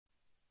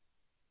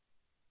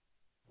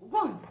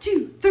1,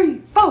 2,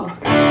 3, 4.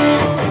 Mike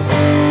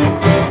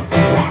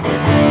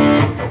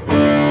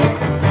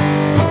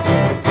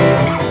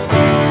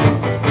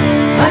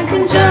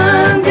and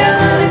John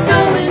got it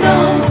going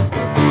on.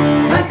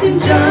 Mike and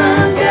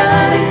John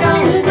got it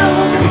going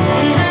on.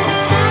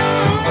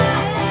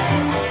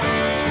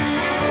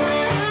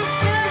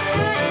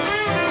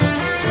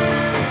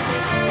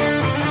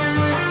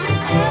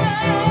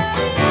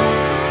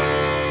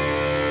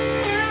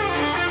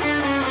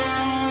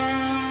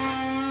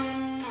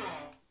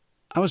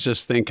 I was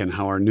just thinking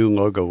how our new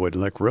logo would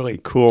look really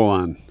cool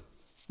on,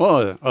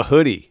 well, a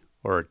hoodie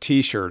or a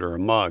T-shirt or a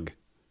mug.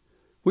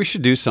 We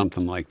should do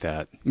something like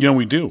that. You know,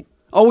 we do.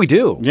 Oh, we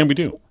do? Yeah, we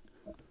do.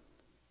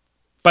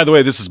 By the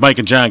way, this is Mike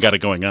and John Got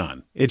It Going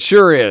On. It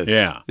sure is.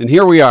 Yeah. And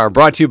here we are,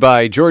 brought to you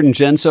by Jordan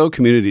Genso,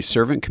 community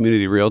servant,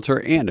 community realtor,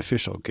 and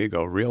official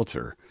Gigo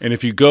realtor. And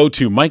if you go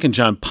to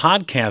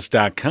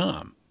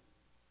mikeandjohnpodcast.com,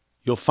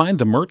 you'll find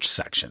the merch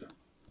section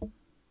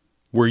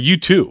where you,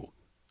 too,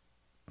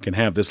 can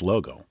have this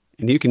logo.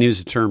 And you can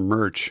use the term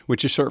merch,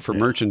 which is short for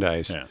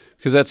merchandise, Yeah.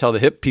 because that's how the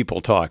hip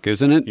people talk,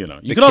 isn't it? You know,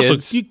 you The could also,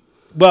 kids.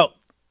 well,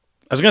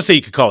 I was going to say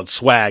you could call it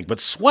swag, but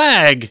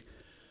swag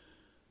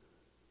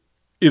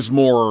is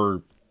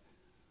more,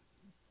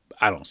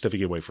 I don't know, stuff you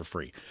get away for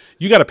free.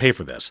 You got to pay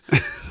for this.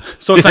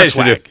 So it's not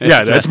swag.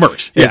 Yeah, that's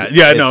merch.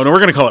 Yeah, no, we're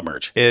going to call it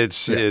merch.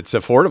 It's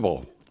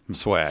affordable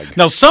swag.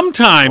 Now,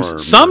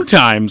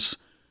 sometimes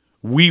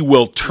we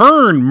will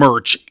turn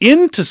merch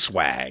into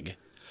swag.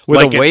 With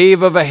like a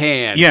wave of a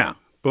hand. Yeah.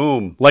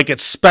 Boom. Like at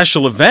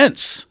special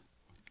events.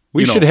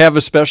 We should have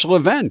a special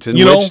event in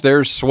which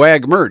there's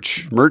swag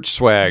merch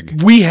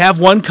swag. We have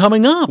one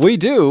coming up. We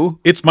do.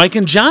 It's Mike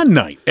and John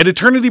night at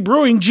Eternity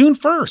Brewing, June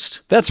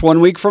 1st. That's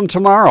 1 week from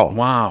tomorrow.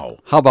 Wow.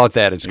 How about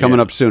that? It's coming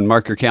up soon.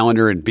 Mark your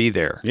calendar and be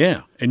there.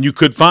 Yeah. And you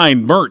could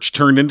find merch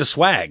turned into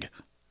swag.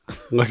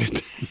 Look at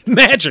that.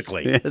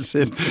 Magically. Yes,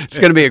 it's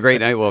going to be a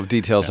great night. We'll have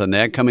details on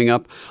that coming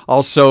up.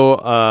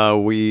 Also,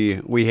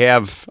 we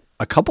have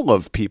a couple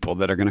of people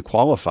that are going to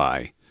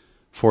qualify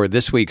for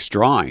this week's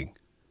drawing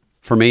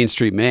for Main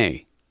Street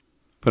May,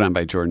 put on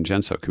by Jordan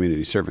Genso,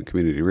 community servant,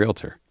 community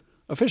realtor,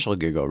 official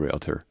Gigo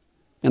realtor,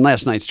 and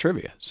last night's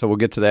trivia. So we'll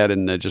get to that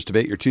in just a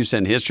bit, your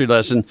 2-cent history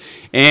lesson.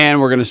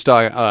 And we're going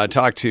to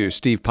talk to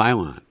Steve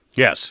Pilon.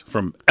 Yes,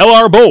 from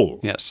Arbol.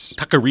 Yes.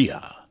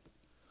 Taqueria.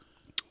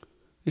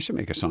 They should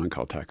make a song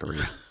called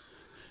Taqueria.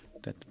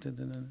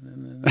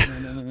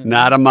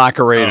 Not a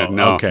Macarena. Oh,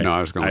 no, okay. no,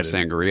 I was going with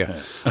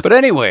Sangria. But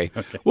anyway,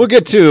 we'll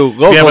get to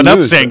local If you have enough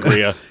news.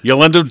 sangria,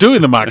 you'll end up doing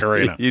the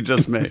Macarena. You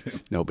just may.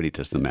 Nobody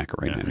does the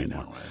Macarena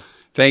anymore.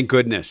 Thank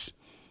goodness.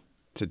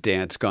 It's a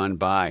dance gone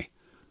by.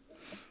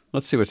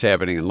 Let's see what's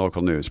happening in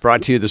local news.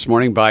 Brought to you this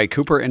morning by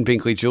Cooper and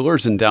Binkley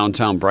Jewelers in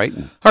downtown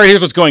Brighton. All right,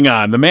 here's what's going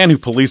on. The man who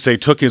police say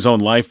took his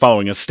own life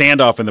following a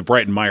standoff in the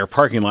Brighton Meyer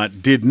parking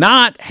lot did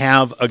not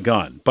have a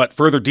gun. But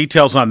further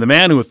details on the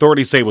man who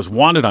authorities say was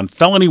wanted on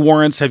felony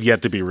warrants have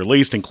yet to be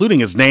released, including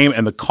his name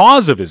and the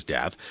cause of his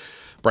death.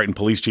 Brighton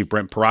Police Chief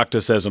Brent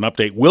Paracta says an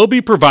update will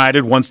be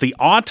provided once the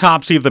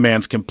autopsy of the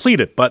man's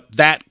completed, but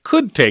that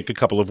could take a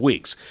couple of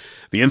weeks.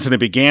 The incident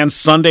began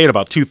Sunday at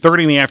about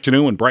 2:30 in the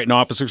afternoon when Brighton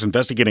officers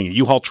investigating a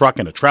U-Haul truck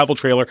and a travel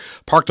trailer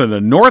parked on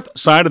the north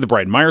side of the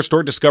Brighton Meyer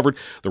store discovered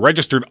the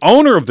registered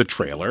owner of the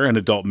trailer, an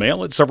adult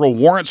male, had several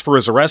warrants for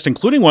his arrest,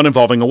 including one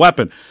involving a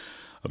weapon.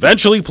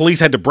 Eventually, police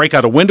had to break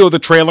out a window of the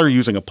trailer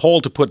using a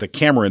pole to put the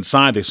camera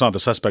inside. They saw the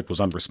suspect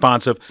was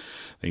unresponsive.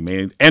 They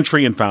made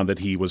entry and found that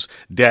he was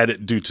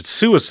dead due to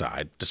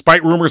suicide.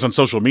 Despite rumors on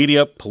social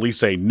media, police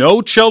say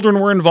no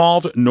children were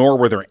involved, nor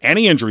were there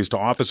any injuries to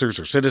officers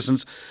or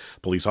citizens.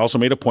 Police also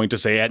made a point to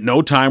say at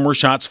no time were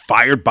shots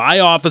fired by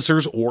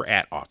officers or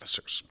at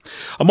officers.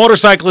 A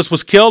motorcyclist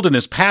was killed and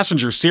his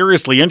passenger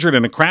seriously injured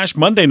in a crash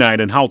Monday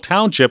night in Hull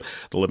Township.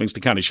 The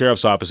Livingston County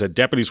Sheriff's Office said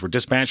deputies were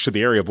dispatched to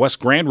the area of West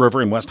Grand River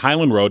and West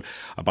Highland Road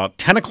about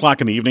 10 o'clock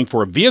in the evening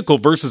for a vehicle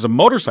versus a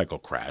motorcycle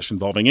crash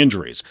involving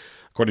injuries.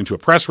 According to a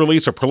press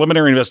release, a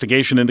preliminary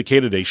investigation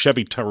indicated a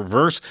Chevy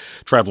Traverse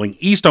traveling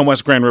east on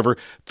West Grand River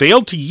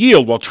failed to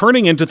yield while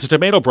turning into the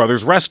Tomato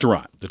Brothers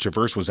restaurant. The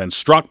Traverse was then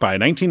struck by a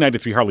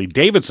 1993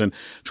 Harley-Davidson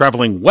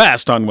traveling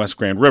west on West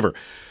Grand River.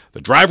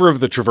 The driver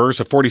of the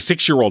Traverse, a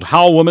 46-year-old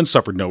Howell woman,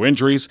 suffered no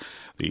injuries.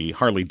 The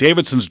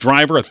Harley-Davidson's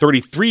driver, a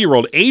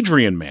 33-year-old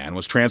Adrian man,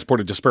 was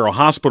transported to Sparrow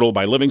Hospital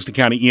by Livingston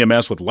County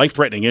EMS with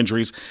life-threatening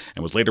injuries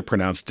and was later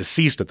pronounced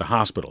deceased at the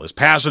hospital. His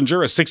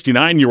passenger, a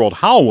 69-year-old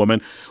Howell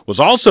woman, was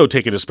also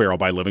taken to Sparrow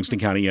by Livingston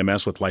County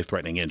EMS with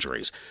life-threatening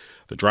injuries.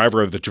 The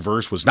driver of the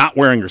Traverse was not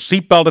wearing her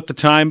seatbelt at the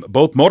time.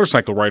 Both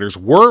motorcycle riders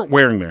were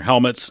wearing their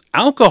helmets.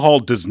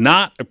 Alcohol does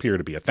not appear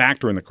to be a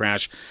factor in the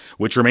crash,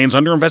 which remains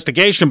under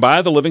investigation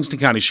by the Livingston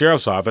County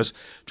Sheriff's Office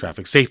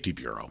Traffic Safety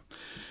Bureau.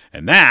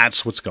 And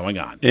that's what's going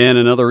on. And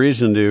another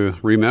reason to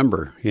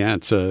remember,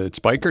 it's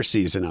biker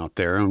season out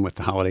there, and with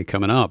the holiday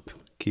coming up,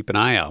 keep an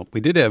eye out. We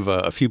did have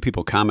a few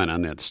people comment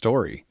on that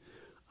story.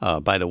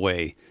 By the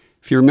way,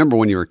 if you remember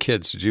when you were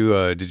kids,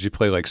 did you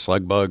play like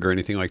Slug Bug or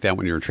anything like that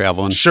when you were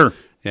traveling? Sure.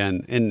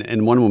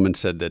 And one woman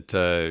said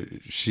that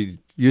she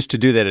used to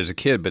do that as a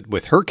kid, but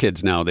with her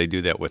kids now, they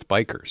do that with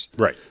bikers.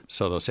 Right.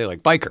 So they'll say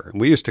like biker.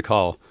 And we used to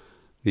call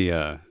the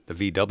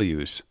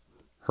VWs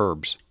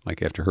Herbs,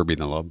 like after Herbie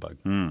the Love Bug,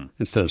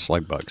 instead of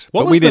slug bugs.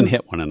 But we didn't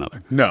hit one another.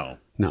 No.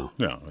 No.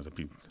 It'd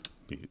be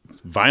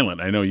violent.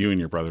 I know you and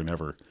your brother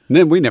never.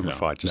 We never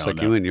fought, just like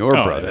you and your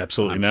brother.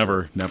 Absolutely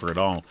never at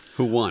all.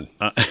 Who won?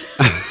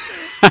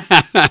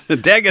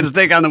 Dad gets to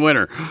take on the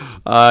winner.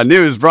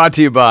 News brought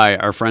to you by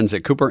our friends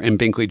at Cooper and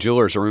Binkley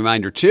Jewelers. A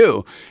reminder,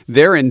 too,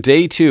 they're in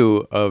day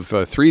 2 of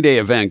a 3-day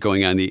event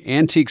going on, the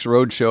Antiques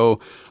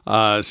Roadshow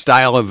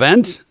style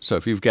event. So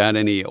if you've got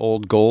any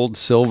old gold,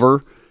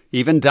 silver,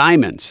 even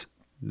diamonds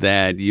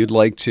that you'd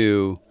like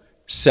to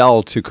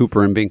sell to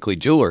Cooper and Binkley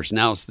Jewelers,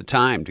 now's the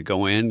time to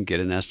go in, get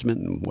an estimate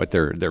and what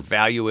their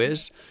value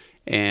is,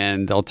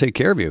 and they'll take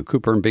care of you.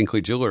 Cooper and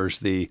Binkley Jewelers,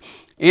 the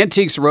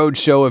Antiques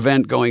Roadshow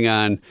event going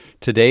on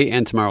today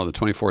and tomorrow, the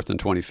 24th and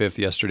 25th.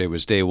 Yesterday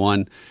was day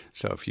 1.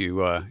 So if you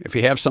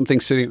have something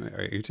sitting,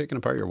 are you taking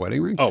apart your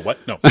wedding ring? Oh, what?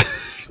 No.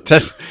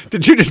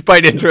 Did you just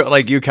bite into it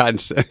like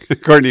UConn's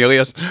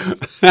Cornelius?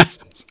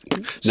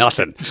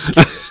 Nothing.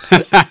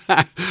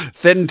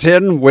 Thin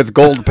tin with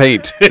gold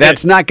paint.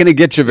 That's not going to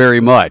get you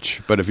very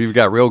much. But if you've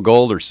got real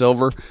gold or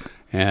silver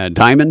and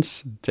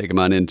diamonds, take them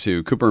on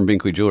into Cooper and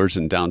Binkley Jewelers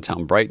in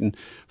downtown Brighton.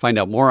 Find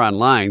out more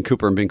online,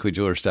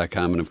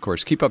 cooperandbinkleyjewelers.com. And, of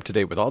course, keep up to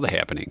date with all the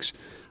happenings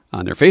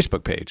on their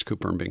Facebook page,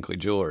 Cooper and Binkley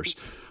Jewelers.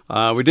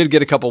 We did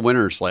get a couple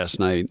winners last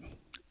night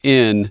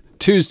in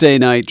Tuesday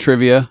night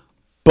trivia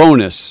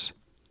bonus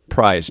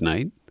prize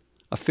night.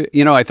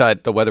 I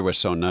thought the weather was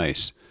so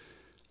nice.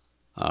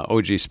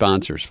 OG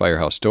sponsors,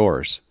 Firehouse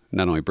Doors,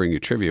 not only bring you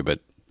trivia, but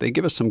they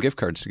give us some gift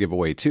cards to give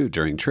away, too,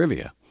 during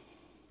trivia.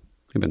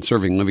 They've been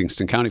serving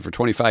Livingston County for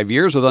 25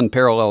 years with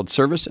unparalleled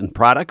service and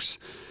products.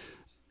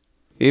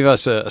 Gave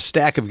us a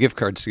stack of gift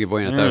cards to give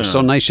away, and I thought it was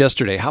so nice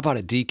yesterday. How about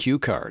a DQ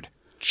card?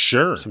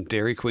 Sure. Some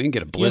Dairy Queen,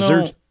 get a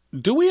Blizzard.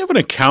 Do we have an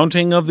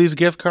accounting of these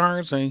gift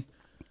cards? They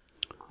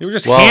were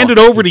just handed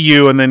over to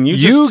you, and then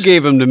you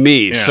gave them to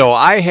me. Yeah. So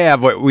I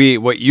have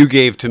what you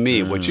gave to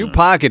me, what you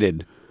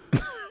pocketed.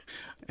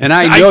 And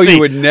I know you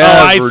would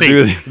never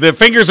do that. The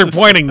fingers are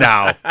pointing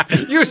now.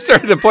 You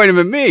started to point them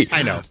at me.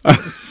 I know.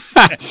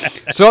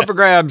 So up for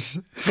grabs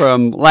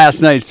from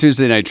last night's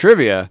Tuesday night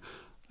trivia,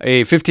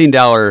 a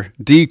 $15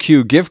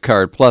 DQ gift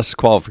card plus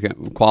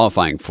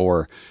qualifying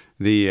for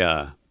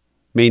the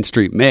Main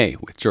Street May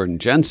with Jordan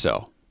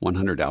Genso,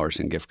 $100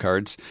 in gift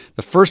cards.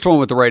 The first one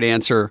with the right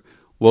answer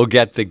will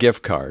get the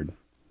gift card.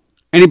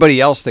 Anybody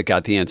else that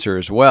got the answer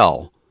as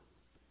well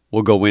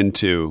will go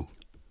into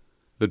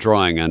the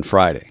drawing on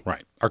Friday.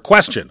 Right. Our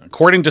question,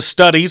 according to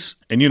studies,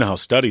 and you know how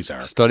studies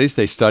are.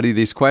 They study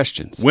these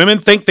questions. Women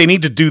think they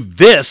need to do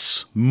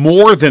this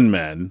more than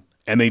men,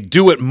 and they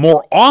do it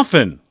more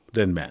often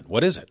than men.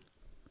 What is it?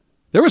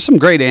 There were some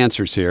great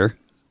answers here.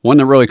 One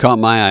that really caught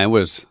my eye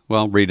was,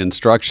 read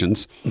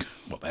instructions.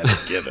 Well,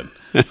 that's a given.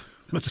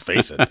 Let's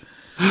face it.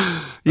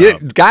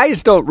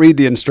 Guys don't read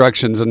the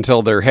instructions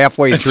until they're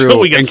halfway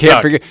through and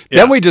can't figure.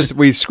 Yeah. Then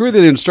we screw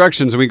the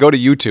instructions and we go to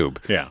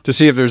YouTube to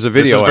see if there's a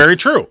video. This is very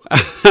true.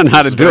 On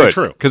how to do it.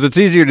 Because it's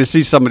easier to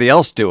see somebody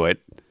else do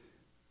it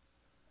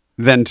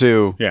than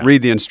to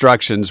read the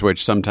instructions,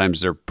 which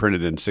sometimes they're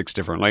printed in 6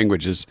 different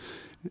languages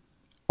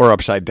or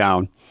upside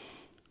down.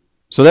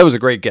 So that was a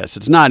great guess.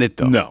 It's not it,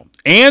 though. No.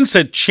 Anne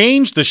said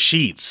change the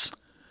sheets.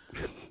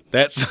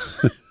 That's...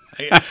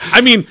 I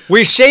mean,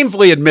 we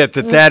shamefully admit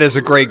that is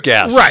a great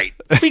guess. Right.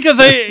 Because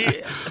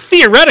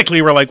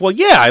theoretically, we're like, well,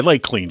 yeah, I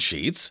like clean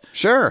sheets.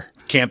 Sure.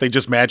 Can't they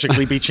just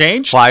magically be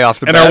changed? Fly off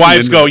the bed. And our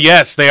wives go,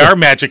 yes, they are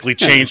magically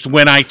changed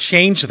when I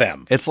change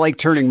them. It's like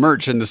turning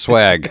merch into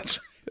swag.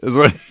 Is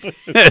what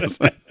it is.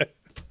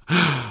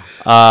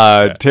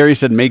 Terry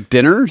said make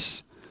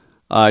dinners.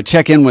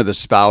 Check in with a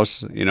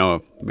spouse.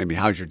 Maybe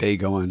how's your day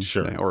going?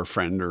 Sure. Or a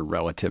friend or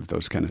relative,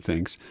 those kind of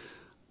things.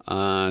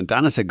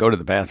 Donna said go to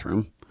the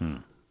bathroom.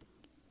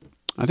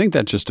 I think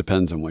that just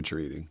depends on what you're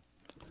eating.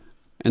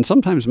 And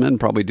sometimes men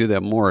probably do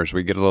that more as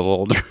we get a little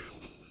older.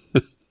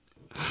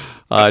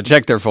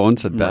 Check their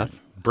phones, said Beth.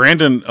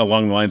 Brandon,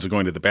 along the lines of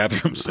going to the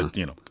bathroom, said,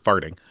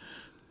 farting.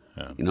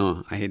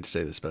 I hate to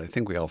say this, but I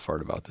think we all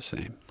fart about the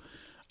same.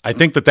 I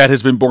think that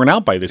has been borne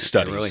out by this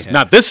studies. Really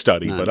not this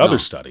study, but other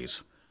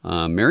studies.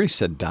 Mary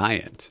said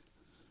diet.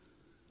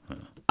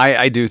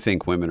 I do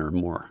think women are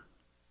more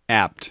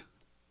apt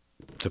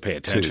to pay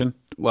attention.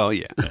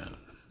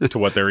 To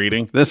what they're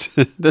eating. This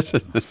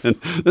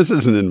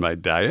isn't in my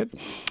diet.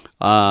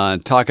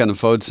 Talk on the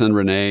phone, son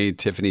Renee.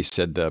 Tiffany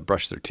said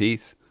brush their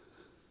teeth.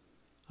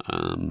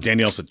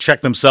 Danielle said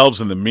check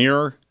themselves in the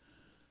mirror.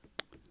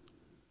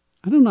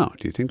 I don't know.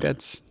 Do you think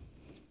that's...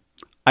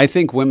 I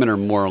think women are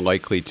more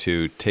likely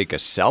to take a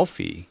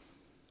selfie.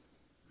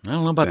 I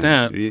don't know about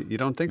that. You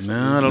don't think so?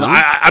 No, I don't know.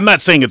 I'm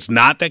not saying it's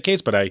not that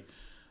case, but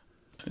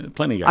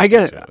plenty of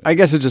guys. I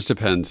guess it just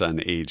depends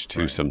on age,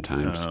 too,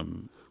 sometimes.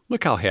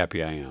 Look how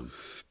happy I am.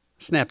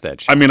 Snap that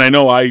shit. I mean, I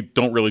know I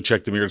don't really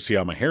check the mirror to see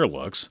how my hair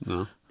looks.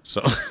 No.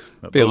 So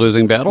be a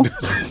losing battle?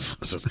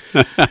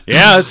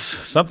 Yeah, it's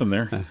something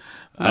there.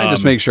 I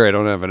just make sure I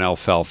don't have an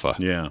alfalfa.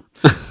 Yeah.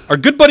 Our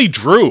good buddy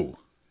Drew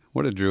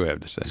What did Drew have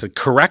to say? said,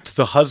 correct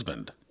the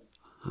husband.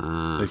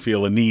 They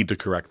feel a need to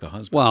correct the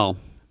husband. Well,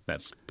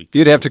 That's because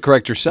you'd have to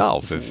correct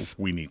yourself if.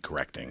 we need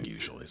correcting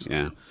usually. So.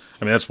 Yeah.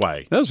 I mean, that's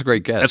why. That was a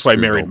great guess. That's why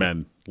Drew married Goldman.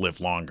 men live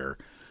longer.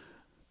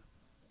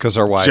 Because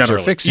our wives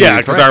Generally. are fixing. Yeah, and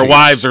because our correcting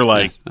wives us. are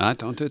like,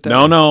 Don't do it that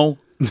no, way. no.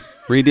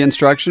 Read the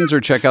instructions or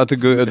check out the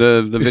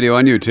video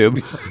on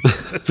YouTube.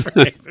 That's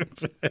right.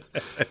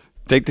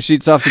 Take the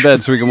sheets off the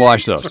bed so we can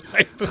wash those.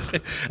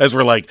 As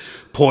we're like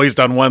poised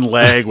on one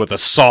leg with a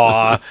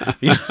saw,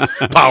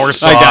 power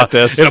saw, I got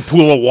this. in a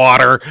pool of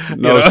water.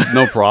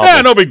 No problem.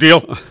 Yeah, no big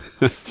deal.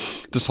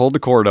 Just hold the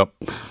cord up.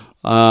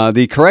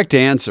 The correct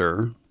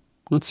answer.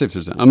 Let's see if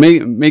there's a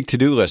make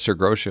to-do list or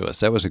grocery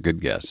list. That was a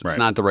good guess. It's Right.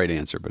 not the right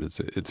answer, but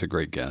it's a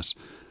great guess.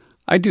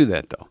 I do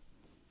that though,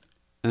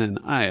 and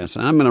I'm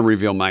going to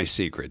reveal my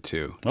secret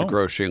too. The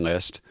grocery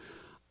list.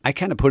 I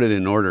kind of put it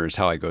in order is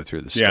how I go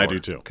through the store. Yeah, I do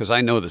too. Because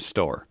I know the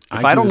store.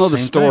 If I I do don't the know the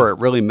same store, thing.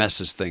 it really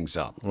messes things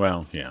up.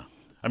 Well, yeah.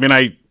 I mean,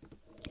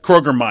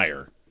 Kroger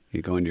Meyer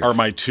You go into your are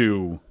my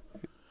two.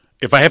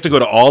 If I have to go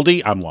to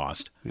Aldi, I'm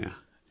lost. yeah.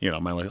 You know,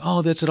 my wife,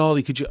 oh, that's at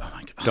Aldi. Could you? Oh,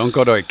 my God. Don't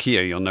go to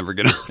IKEA. You'll never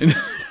get out.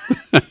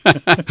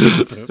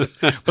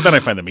 But then I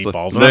find the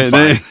meatballs, and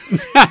I'm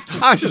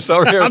fine. I'm just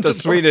over here with the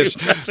just Swedish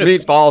that's it.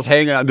 meatballs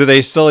hanging out. Do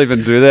they still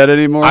even do that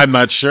anymore? I'm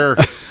not sure.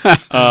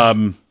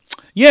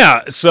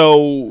 Yeah,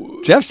 so,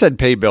 Jeff said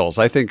pay bills.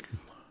 I think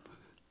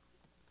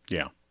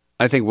yeah.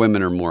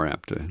 women are more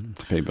apt to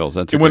pay bills.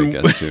 That's a great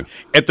guess too.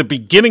 At the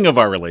beginning of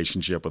our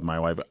relationship with my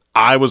wife,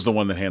 I was the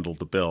one that handled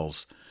the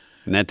bills.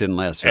 And that didn't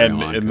last very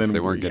long And 'cause then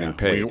they weren't getting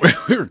paid.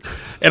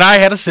 and I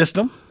had a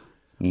system.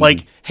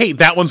 Like, hey,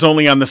 that one's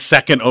only on the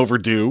second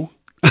overdue.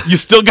 You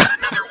still got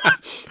another one.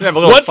 You have a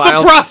little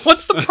file.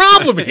 What's the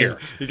problem here?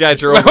 You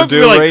got your My wife would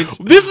overdue be like, rates.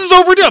 this is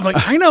overdue. I'm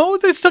like, I know.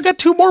 They still got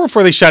 2 more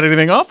before they shut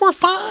anything off. We're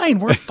fine.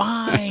 We're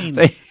fine.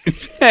 They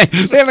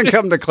haven't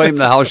come to claim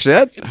the house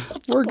yet.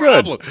 We're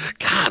good. Problem.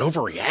 God,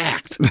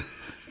 overreact.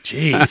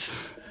 Jeez.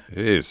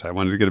 Jeez, I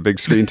wanted to get a big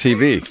screen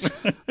TV.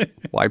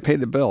 Why pay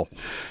the bill?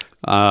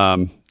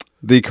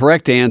 The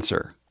correct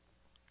answer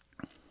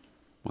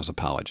was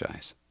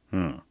apologize.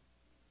 Yeah.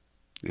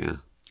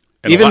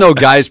 And Even a lot- though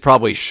guys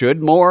probably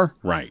should more,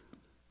 Right.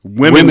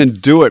 women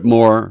do it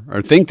more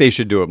or think they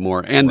should do it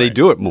more, and they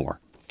do it more.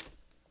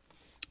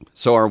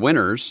 So our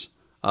winners,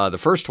 the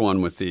first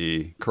one with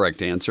the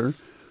correct answer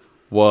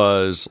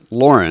was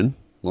Lauren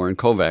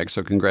Kovac.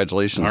 So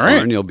congratulations, All right.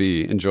 Lauren. You'll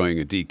be enjoying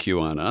a DQ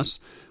on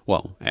us.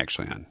 Well,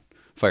 actually on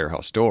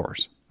Firehouse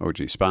Doors,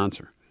 OG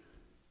sponsor.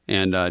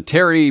 And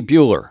Terry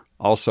Bueller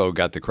also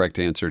got the correct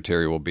answer.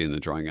 Terry will be in the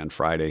drawing on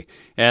Friday,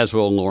 as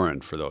will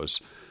Lauren for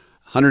those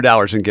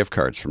 $100 in gift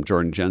cards from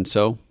Jordan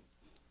Genso,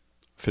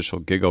 official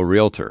Giggle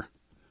Realtor.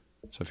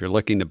 So if you're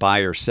looking to buy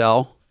or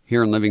sell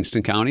here in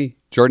Livingston County,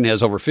 Jordan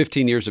has over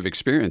 15 years of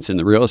experience in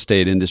the real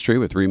estate industry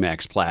with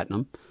RE/MAX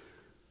Platinum.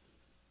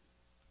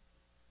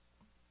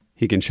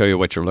 He can show you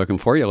what you're looking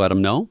for. You let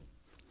him know.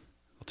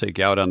 He'll take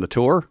you out on the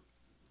tour.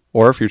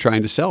 Or if you're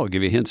trying to sell, he'll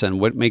give you hints on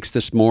what makes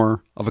this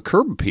more of a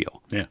curb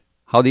appeal. Yeah.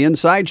 How the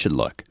inside should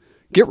look.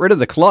 Get rid of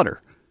the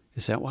clutter.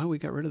 Is that why we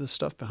got rid of the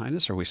stuff behind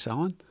us? Are we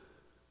selling?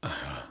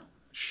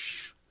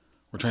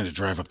 We're trying to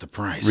drive up the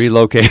price.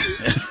 Relocate.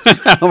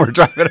 We're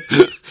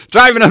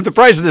driving up the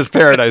price of this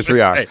paradise.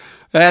 We are. right.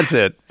 That's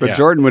it. But Yeah.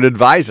 Jordan would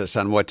advise us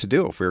on what to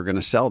do if we were going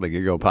to sell the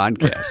Gigo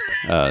podcast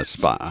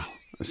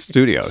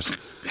studios.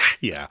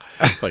 Yeah.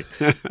 Like,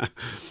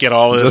 get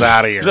all this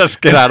out of here.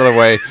 Just get out of the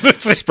way.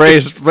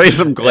 spray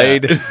some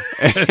Glade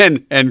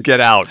and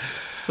get out.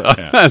 So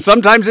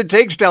sometimes it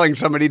takes telling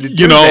somebody to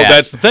do that.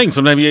 That's the thing.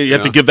 Sometimes you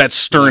have to give that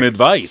stern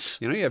advice.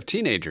 You have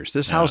teenagers.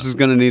 This house is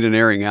going to need an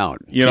airing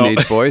out. You know-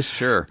 Teenage boys,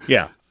 sure.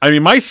 Yeah. I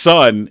mean, my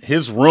son,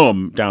 his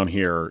room down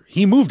here,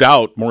 he moved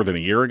out more than a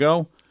year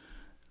ago.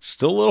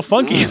 Still a little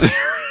funky in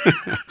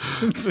there.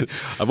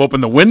 I've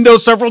opened the window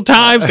several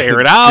times to air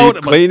it out.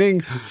 Deep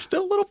cleaning.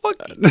 Still a little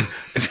funky.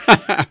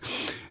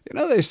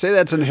 They say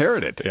that's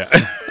inherited. Yeah.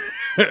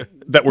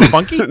 That we're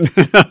funky?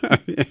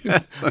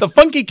 The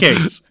Funky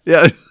Kings.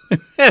 Yeah.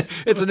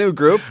 It's a new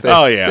group.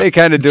 Yeah. They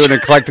kind of do an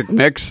eclectic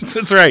mix.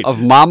 That's right.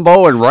 Of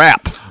mambo and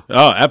rap.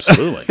 Oh,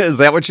 absolutely. Is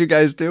that what you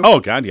guys do? Oh,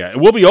 God, yeah.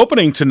 We'll be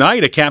opening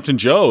tonight at Captain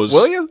Joe's.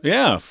 Will you?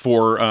 Yeah,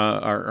 for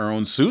our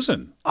own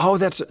Susan. Oh,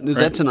 is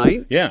that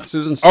tonight? Yeah.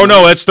 Susan's Oh, no,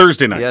 tonight? that's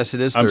Thursday night. Yes, it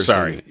is I'm Thursday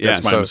sorry. night. Yeah,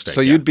 That's my mistake.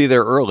 So yeah. you'd be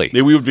there early.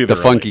 Yeah, we would be there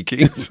The early. Funky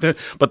Kings.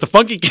 But the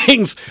Funky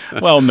Kings,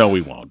 well, no, we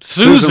won't.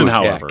 Susan,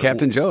 however.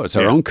 Captain Joe. It's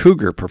our Yeah. own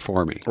cougar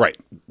performing. Right.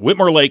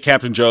 Whitmore Lake,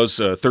 Captain Joe's,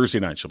 Thursday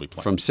night she'll be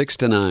playing. From 6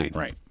 to 9.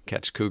 Right.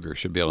 Catch cougar.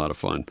 Should be a lot of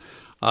fun.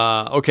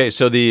 Okay,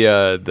 so the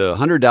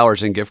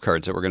 $100 in gift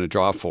cards that we're going to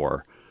draw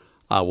for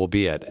will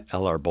be at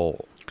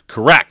Arbol.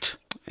 Correct.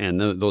 And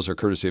those are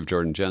courtesy of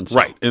Jordan Jensen.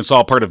 Right. And it's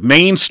all part of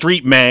Main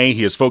Street May.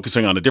 He is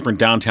focusing on a different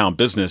downtown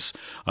business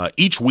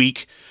each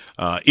week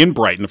in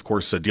Brighton, of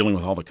course, dealing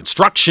with all the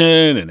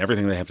construction and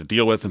everything they have to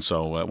deal with. And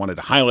so I wanted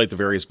to highlight the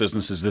various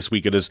businesses this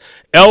week. It is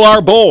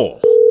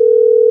Arbol.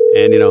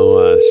 And,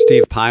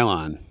 Steve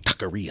Pilon.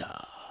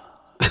 Taqueria.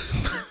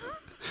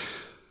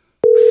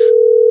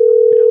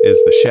 is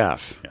the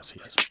chef. Yes, he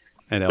is.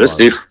 At This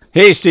Steve.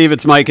 Hey, Steve,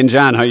 it's Mike and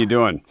John. How you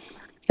doing?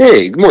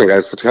 Hey, good morning,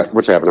 guys.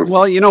 What's happening?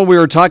 Well, we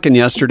were talking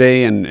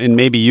yesterday, and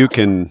maybe you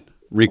can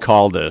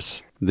recall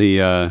this,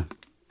 the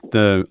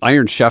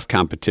Iron Chef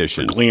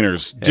competition.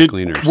 Gleaners.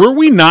 Gleaners. Were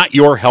we not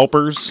your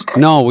helpers?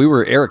 No, we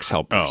were Eric's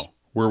helpers. Oh,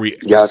 were we?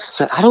 Yeah, I was gonna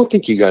say, I don't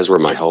think you guys were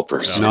my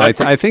helpers. No,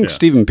 I think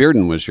Stephen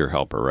Bearden was your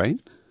helper, right?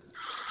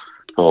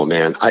 Oh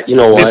man, you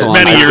know what? It's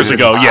many years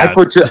ago. Yeah,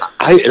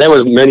 that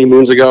was many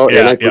moons ago, Yeah,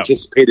 and I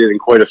participated in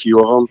quite a few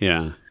of them.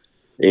 Yeah,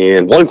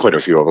 and won quite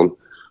a few of them.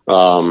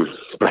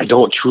 But I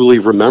don't truly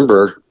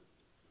remember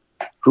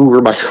who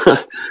were my.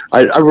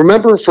 I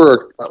remember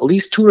for at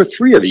least 2 or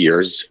 3 of the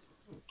years.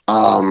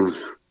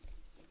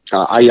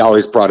 I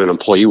always brought an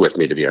employee with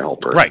me to be a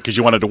helper. right, because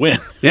you wanted to win.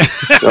 yeah.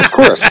 Of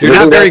course. You're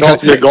not Isn't that very the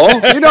ultimate goal?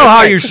 You know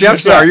how you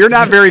chefs are. You're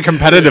not very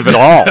competitive at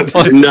all.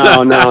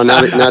 No,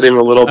 not even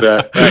a little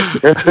bit.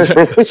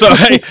 So,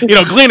 hey,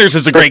 Gleaners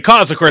is a great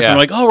cause, of course. Yeah. And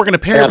they're like, oh, we're going to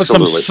pair up with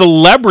some Absolutely.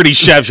 celebrity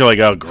chefs. You're like,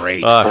 oh,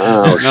 great.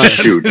 Oh,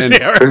 shoot. And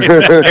Yeah,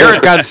 right.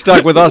 Eric got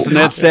stuck with us, and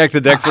that stacked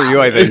the deck for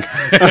you, I think.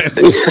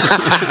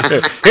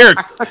 Here,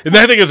 and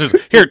the thing is,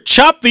 here,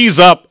 chop these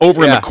up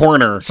over in Yeah. the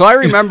corner. So I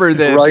remember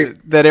that Right.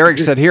 that Eric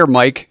said, "Here,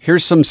 Mike,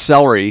 here's some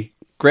celery.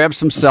 Grab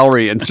some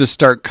celery and just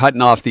start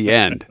cutting off the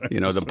end.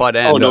 The butt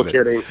end." Oh, no of it.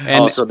 kidding.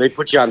 And So they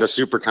put you on the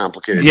super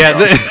complicated. yeah,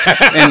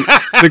 stuff. and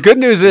the good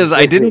news is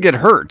I didn't get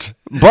hurt,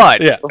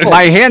 but Yeah.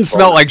 my hand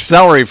smelled like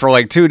celery for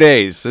like 2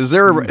 days. Is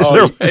there a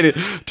way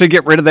to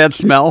get rid of that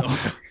smell?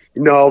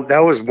 No, that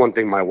was one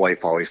thing my wife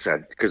always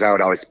said, because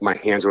my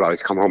hands would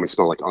always come home and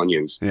smell like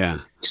onions. Yeah.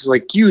 She's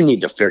like, you need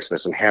to fix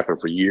this, and happen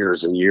for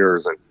years and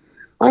years. And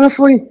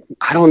honestly,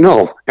 I don't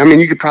know. I mean,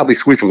 you could probably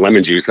squeeze some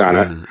lemon juice on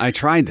it. I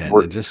tried that.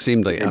 It just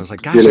seemed like I was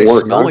like, "Gosh, Didn't I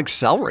work, smell huh? like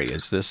celery."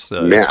 Is this?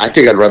 Man, I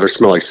think I'd rather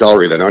smell like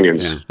celery than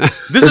onions.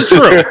 This is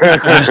true.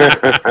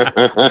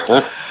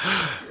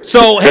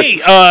 So,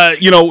 hey,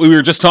 we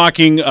were just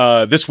talking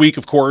this week,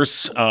 of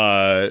course,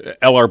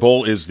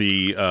 Arbol is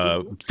the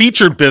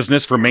featured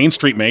business for Main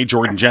Street May.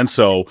 Jordan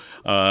Genso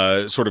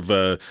sort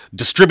of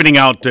distributing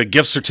out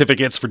gift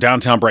certificates for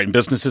downtown Brighton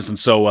businesses. And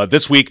so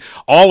this week,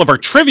 all of our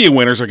trivia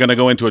winners are going to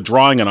go into a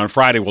drawing, and on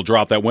Friday, we'll draw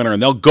out that winner.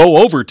 And they'll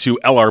go over to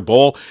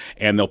Arbol,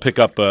 and they'll pick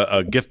up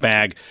a gift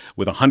bag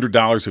with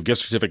 $100 of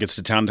gift certificates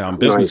to downtown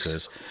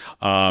businesses.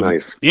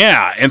 Nice.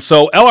 Yeah, and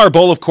so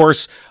Arbol, of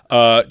course,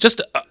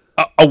 just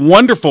a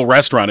wonderful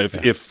restaurant.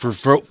 If for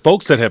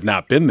folks that have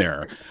not been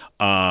there,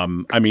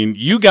 I mean,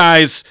 you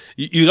guys,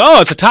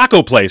 it's a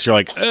taco place. You're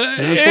like,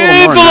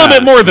 it's a little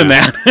bit more than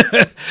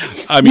that.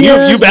 I mean,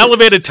 you've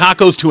elevated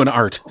tacos to an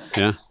art.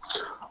 Yeah.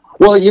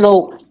 Well, I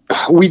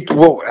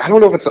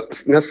don't know if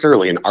it's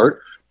necessarily an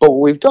art, but what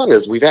we've done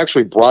is we've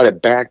actually brought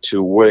it back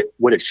to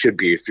what it should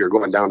be if you're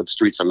going down to the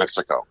streets of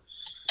Mexico.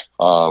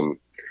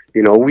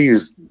 We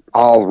use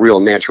all real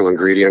natural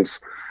ingredients.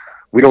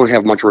 We don't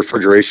have much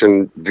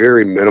refrigeration,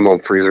 very minimum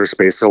freezer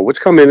space. So what's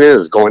coming in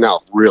is going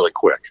out really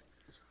quick.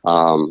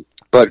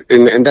 But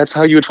that's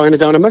how you would find it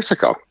down in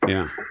Mexico.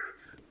 Yeah.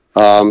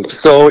 A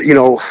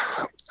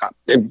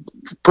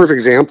perfect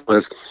example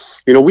is,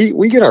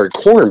 we get our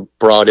corn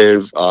brought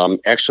in.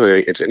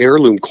 Actually, it's an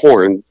heirloom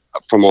corn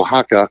from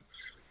Oaxaca,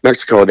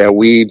 Mexico, that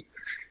we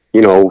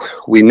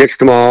mixed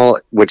them all,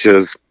 which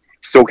is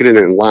soaking it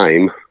in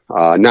lime,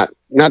 not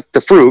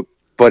the fruit,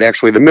 but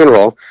actually the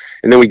mineral,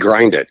 and then we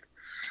grind it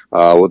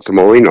with the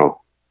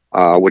molino,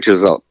 which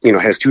is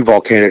has 2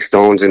 volcanic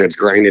stones, and it's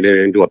grinded it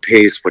into a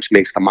paste, which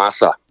makes the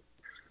masa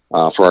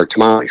for our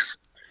tamales.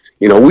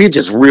 We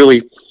just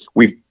really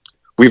we've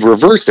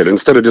reversed it.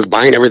 Instead of just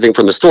buying everything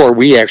from the store,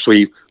 we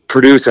actually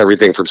produce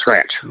everything from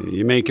scratch.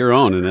 You make your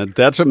own, and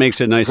that's what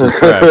makes it nice and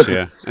fresh.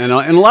 Yeah, and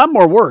a lot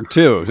more work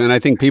too. And I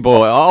think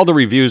all the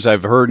reviews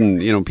I've heard,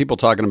 and people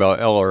talking about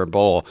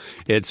Arbol,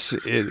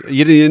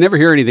 you never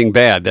hear anything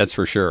bad. That's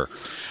for sure.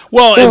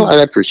 Well,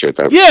 I appreciate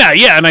that.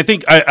 Yeah, and I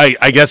think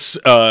I guess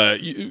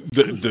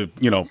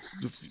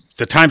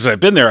the times that I've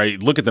been there, I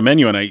look at the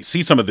menu and I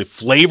see some of the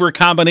flavor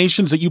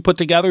combinations that you put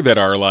together that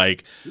are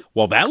like,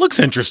 well, that looks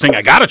interesting.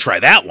 I got to try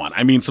that one.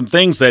 I mean, some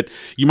things that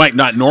you might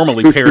not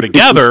normally pair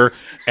together,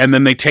 and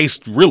then they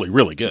taste really,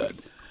 really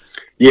good.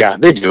 Yeah,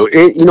 they do.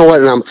 You know what?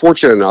 And I'm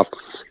fortunate enough,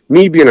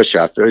 me being a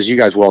chef, as you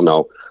guys well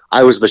know,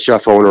 I was the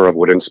chef owner of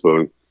Wooden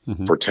Spoon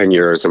for 10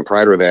 years. And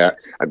prior to that,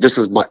 this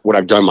is what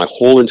I've done my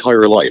whole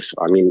entire life.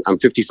 I mean, I'm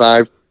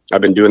 55.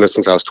 I've been doing this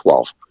since I was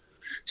 12.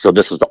 So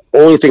this is the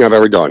only thing I've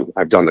ever done.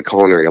 I've done the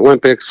Culinary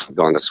Olympics, I've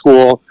gone to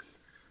school,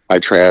 I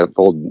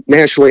traveled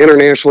nationally,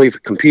 internationally,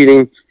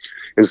 competing.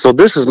 And so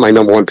this is my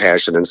number one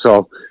passion. And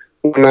so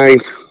when I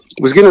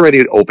was getting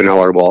ready to open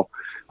Arbol,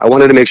 I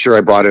wanted to make sure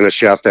I brought in a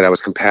chef that I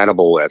was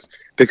compatible with.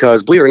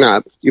 Because believe it or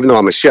not, even though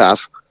I'm a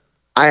chef,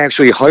 I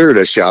actually hired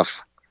a chef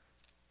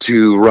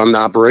to run the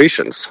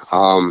operations.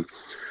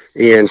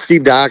 And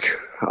Steve Doc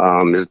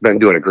has been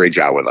doing a great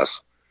job with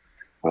us.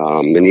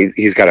 And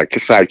he's got a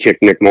sidekick,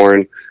 Nick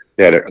Morin,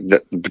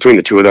 that between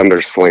the two of them,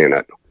 they're slaying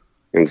it.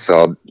 And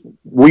so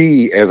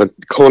we, as a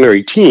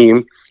culinary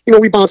team,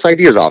 we bounce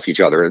ideas off each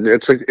other.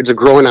 It's a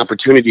growing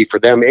opportunity for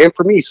them and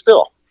for me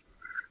still.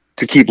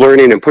 to keep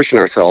learning and pushing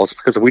ourselves,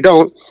 because if we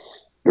don't,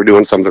 we're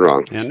doing something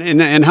wrong.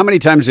 And how many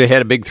times have you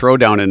had a big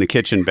throwdown in the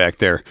kitchen back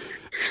there,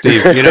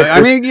 Steve? I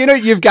mean,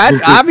 you've got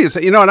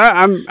obviously, and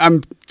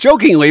I'm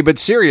jokingly but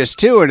serious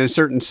too, in a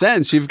certain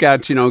sense. You've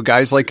got,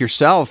 guys like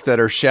yourself that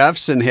are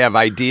chefs and have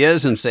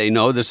ideas and say,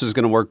 no, this is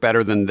going to work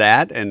better than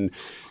that. And,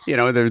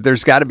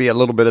 there's got to be a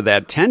little bit of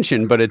that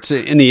tension, but it's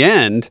in the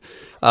end,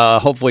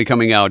 hopefully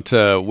coming out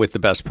with the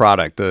best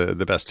product,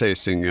 the best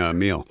tasting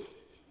meal.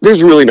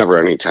 There's really never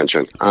any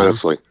tension,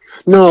 honestly.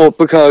 No,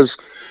 because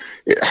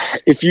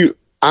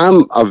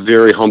I'm a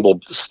very humble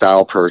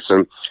style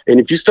person, and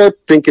if you start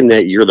thinking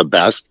that you're the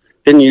best,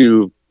 then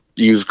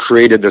you've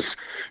created this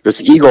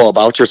ego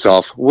about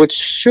yourself, which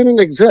shouldn't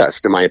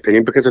exist, in my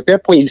opinion, because at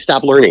that point you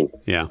stop learning.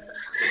 Yeah.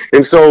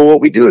 And so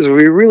what we do is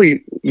we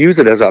really use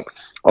it as a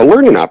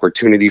learning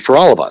opportunity for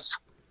all of us.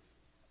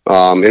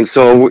 And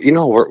so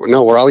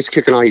we're always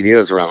kicking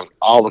ideas around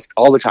all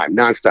the time,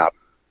 nonstop,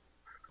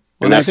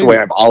 and that's the way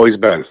I've always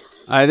been.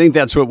 I think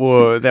that's what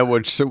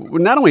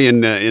not only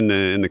in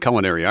the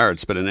culinary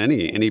arts, but in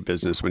any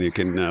business, when you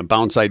can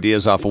bounce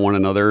ideas off of one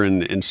another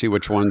and see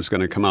which one's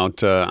going to come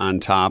out on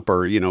top,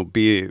 or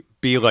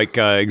be like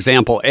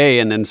example A,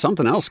 and then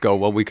something else go,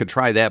 well, we could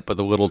try that, but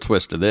a little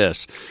twist of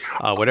this,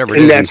 whatever.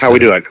 And that's how we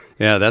do it.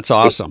 Yeah, that's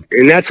awesome.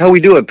 And that's how we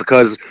do it,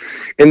 because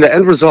in the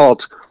end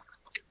result,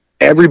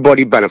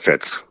 everybody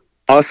benefits.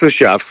 Us as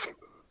chefs,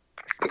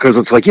 because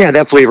it's like, yeah,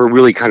 that flavor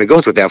really kind of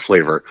goes with that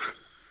flavor.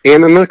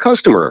 And then the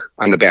customer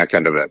on the back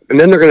end of it. And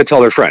then they're going to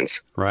tell their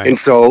friends. Right. And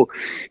so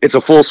it's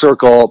a full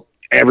circle,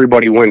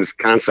 everybody wins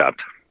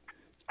concept.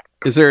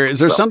 Is there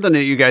something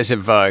that you guys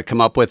have come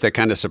up with that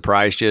kind of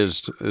surprised you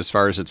as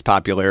far as its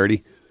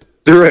popularity?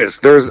 There is.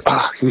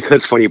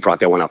 It's funny you brought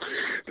that one up.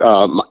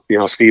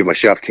 Steve, my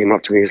chef, came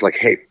up to me. He's like,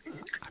 hey,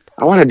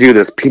 I want to do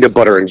this peanut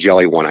butter and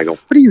jelly one. I go,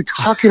 what are you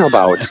talking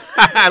about?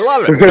 I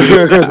love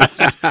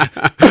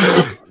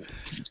it.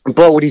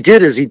 But what he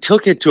did is he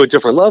took it to a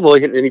different level,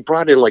 and he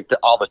brought in like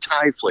all the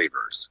Thai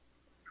flavors.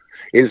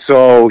 And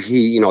so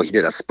he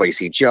did a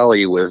spicy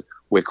jelly with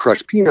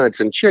crushed peanuts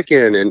and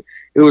chicken. And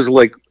it was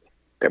like,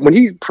 when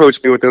he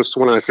approached me with this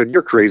one, I said,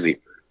 you're crazy.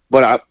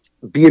 But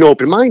being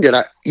open-minded,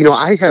 I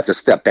have to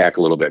step back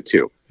a little bit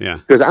too. Yeah.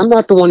 Because I'm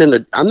not the one in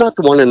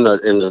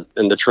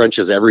the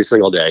trenches every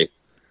single day.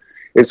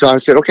 And so I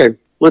said, okay,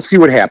 let's see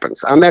what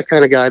happens. I'm that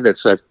kind of guy that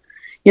said,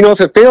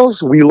 if it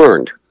fails, we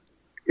learned.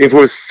 If it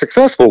was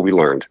successful, we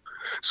learned.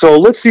 So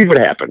let's see what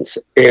happens.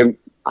 And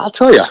I'll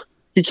tell you,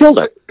 he killed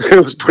it. It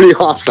was pretty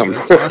awesome.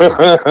 As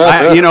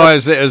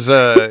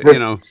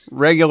a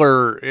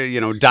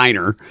regular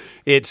diner,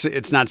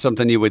 it's not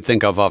something you would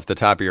think of off the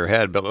top of your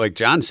head. But like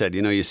John said,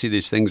 you see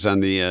these things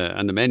on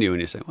the menu, and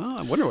you say, well,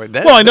 I wonder what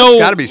that. Well, I know,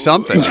 got to be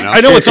something.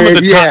 I know with some of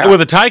the with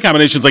the Thai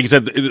combinations, like you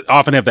said,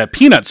 often have that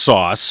peanut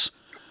sauce.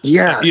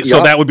 Yeah.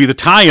 So that would be the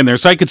Thai in there.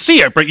 So I could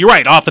see it, but you're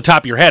right. Off the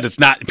top of your head, it's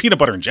not peanut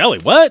butter and jelly.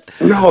 What?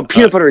 No,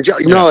 peanut butter and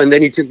jelly. No, and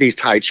then you took these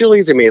Thai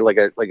chilies and made like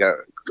a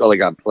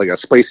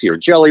spicier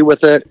jelly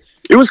with it.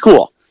 It was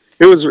cool.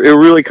 It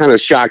really kind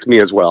of shocked me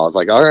as well. I was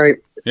like, all right,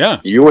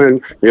 yeah, you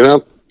win.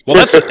 Well,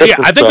 I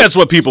think that's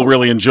what people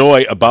really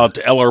enjoy about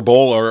El Arbol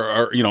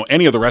or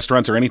any of the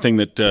restaurants or anything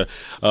that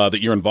that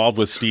you're involved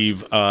with,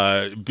 Steve,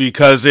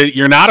 because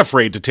you're not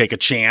afraid to take a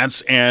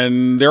chance,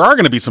 and there are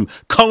going to be some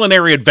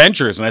culinary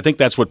adventures, and I think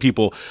that's what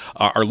people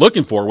are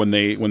looking for when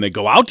they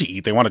go out to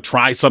eat. They want to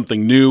try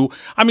something new.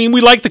 I mean,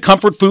 we like the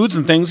comfort foods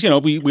and things.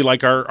 We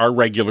like our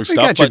regular stuff.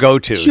 Got your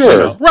go-to,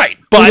 sure, right?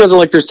 But who doesn't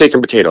like their steak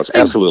and potatoes?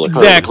 Absolutely,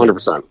 exactly,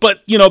 100%.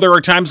 But there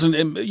are times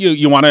and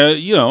you want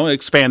to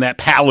expand that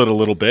palate a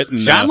little bit. And,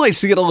 John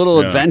likes to get a little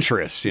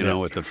adventurous,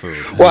 with the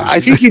food. Well,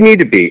 I think you need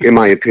to be, in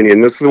my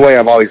opinion. This is the way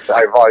I've always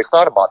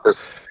thought about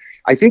this.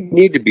 I think you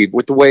need to be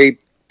with the way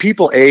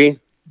people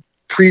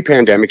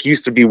pre-pandemic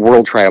used to be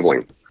world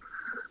traveling,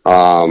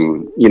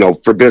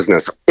 for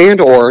business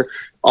and or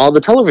all the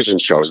television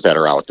shows that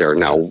are out there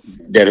now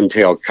that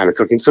entail kind of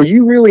cooking. So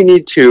you really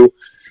need to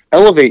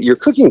elevate your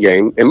cooking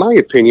game, in my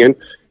opinion,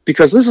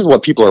 because this is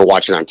what people are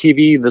watching on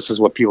TV. This is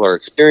what people are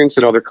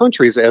experiencing in other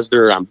countries as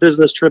they're on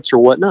business trips or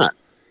whatnot.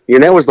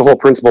 And that was the whole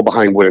principle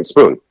behind Wooden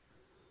Spoon.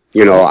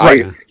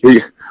 Right.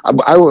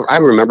 I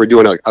remember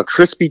doing a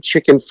crispy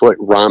chicken foot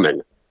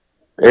ramen,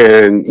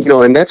 and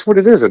and that's what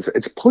it is.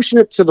 It's pushing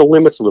it to the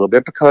limits a little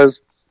bit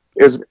because,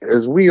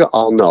 as we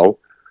all know,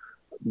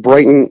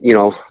 Brighton,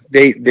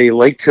 they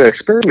like to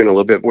experiment a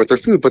little bit with their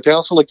food, but they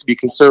also like to be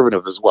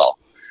conservative as well.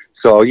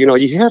 So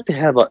you have to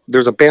have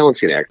there's a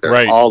balancing act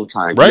there all the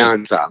time,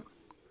 nonstop.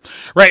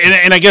 Right,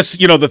 and I guess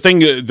the thing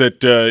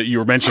that you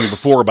were mentioning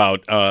before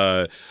about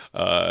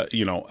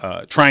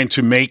trying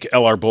to make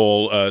El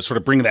Arbol sort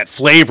of bring that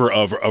flavor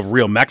of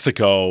real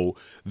Mexico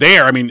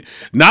there. I mean,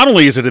 not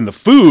only is it in the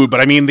food,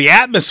 but I mean the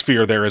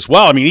atmosphere there as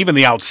well. I mean, even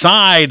the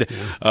outside,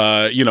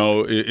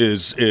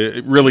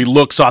 it really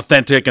looks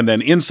authentic, and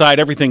then inside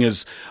everything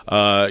is,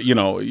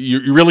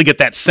 you really get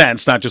that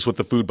sense, not just with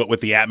the food, but with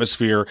the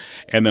atmosphere.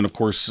 And then, of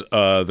course,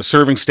 the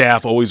serving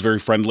staff, always very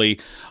friendly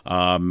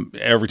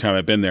every time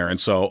I've been there. And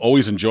so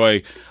always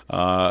enjoy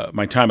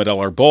my time at El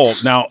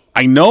Arbol. Now,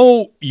 I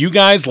know you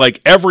guys,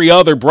 like every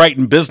other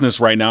Brighton business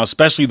right now,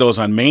 especially those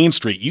on Main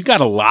Street, you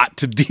got a lot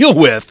to deal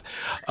with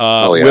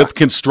with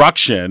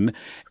construction.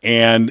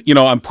 And, you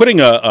know, I'm putting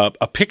a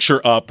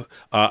picture up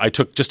I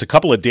took just a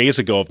couple of days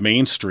ago of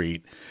Main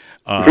Street.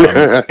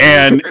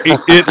 And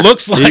it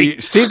looks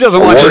like Steve doesn't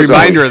want a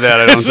reminder of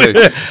that, I don't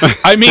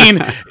think. I mean,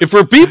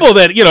 for people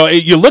that, you know,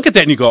 you look at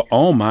that and you go,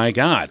 oh my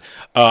God.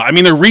 I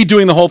mean, they're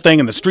redoing the whole thing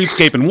in the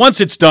streetscape, and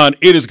once it's done,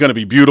 it is going to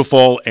be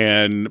beautiful.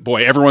 And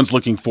boy, everyone's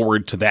looking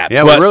forward to that.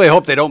 Yeah, we really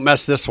hope they don't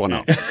mess this one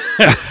up.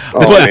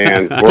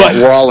 Man,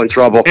 we're all in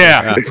trouble.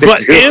 Yeah,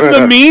 but in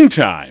the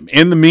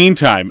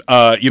meantime,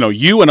 you know,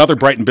 you and other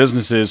Brighton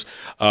businesses,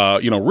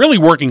 you know, really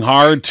working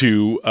hard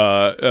to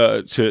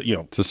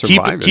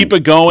survive keep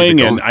it going.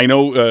 And I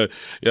know,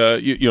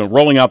 you know,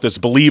 rolling out this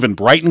Believe in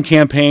Brighton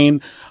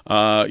campaign,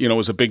 you know,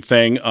 was a big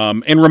thing.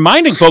 And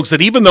reminding folks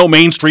that even though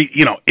Main Street,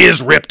 you know,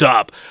 is ripped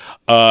up,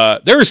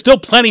 there is still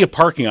plenty of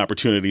parking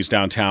opportunities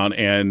downtown,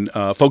 and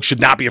folks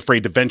should not be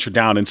afraid to venture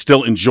down and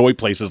still enjoy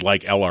places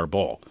like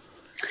Arbol.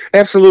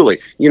 Absolutely.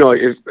 You know,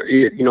 if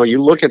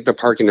you look at the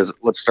parking,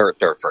 let's start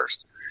there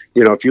first.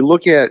 You know, if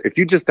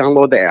you just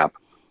download the app,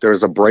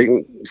 there's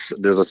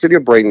a City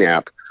of Brighton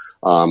app.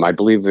 I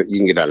believe that you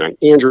can get it on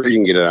Android, you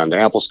can get it on the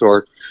Apple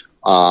Store.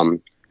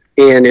 And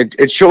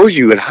it shows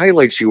you, it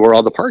highlights you where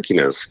all the parking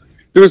is.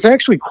 There's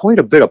actually quite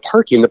a bit of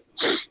parking.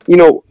 You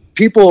know,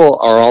 people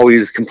are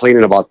always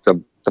complaining about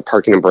the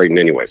parking in Brighton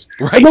anyways.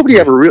 Right. But nobody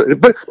ever really,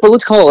 but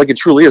let's call it like it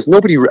truly is.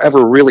 Nobody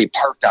ever really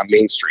parked on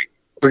Main Street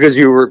because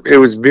it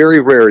was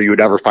very rare you would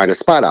ever find a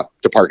spot up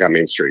to park on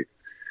Main Street.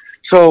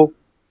 So,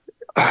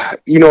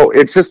 you know,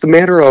 it's just a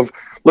matter of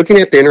looking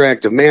at the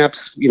interactive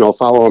maps, you know,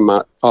 following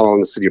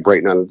the City of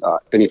Brighton on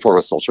any form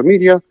of social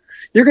media.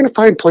 You're going to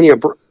find plenty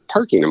of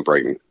parking in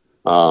Brighton.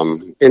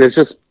 And it's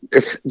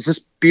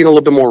just being a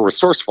little bit more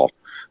resourceful.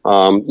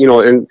 You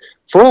know, and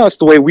for us,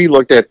 the way we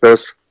looked at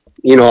this,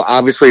 you know,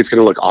 obviously it's going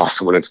to look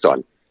awesome when it's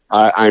done.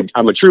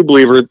 I'm a true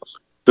believer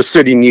the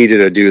city needed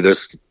to do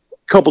this. A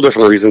couple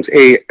different reasons.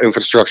 A,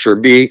 infrastructure.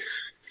 B,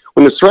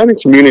 when the surrounding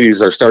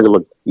communities are starting to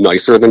look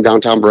nicer than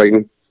downtown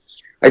Brighton,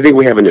 I think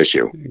we have an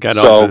issue. Got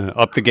to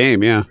up the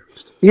game, yeah.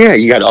 Yeah,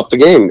 you got to up the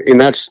game. And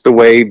that's the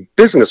way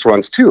business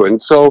runs too.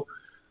 And so,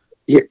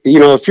 you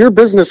know, if your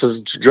business is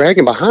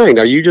dragging behind,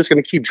 are you just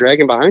going to keep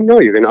dragging behind? No,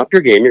 you're going to up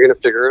your game. You're going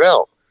to figure it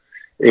out.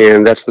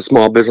 And that's the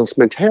small business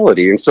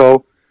mentality. And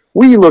so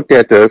we looked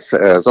at this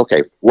as,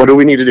 okay, what do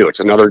we need to do? It's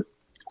another,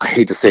 I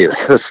hate to say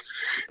this,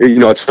 you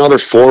know, it's another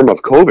form of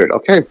COVID.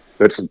 Okay,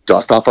 let's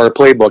dust off our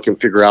playbook and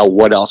figure out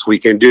what else we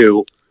can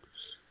do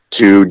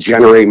to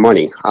generate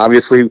money.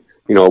 Obviously,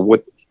 you know,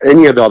 with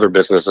any of the other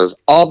businesses,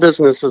 all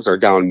businesses are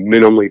down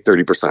minimally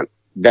 30%.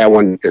 That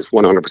one is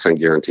 100%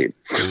 guaranteed.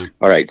 Mm-hmm.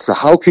 All right, so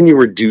how can you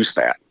reduce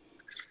that?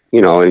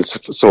 You know, and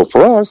so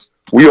for us,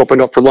 we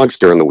opened up for lunch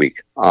during the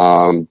week,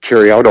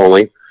 carry out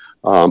only.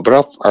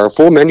 But our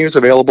full menu is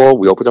available.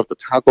 We opened up the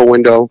taco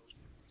window.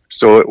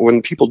 So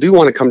when people do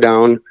want to come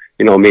down,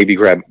 you know, maybe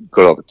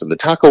go up to the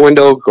taco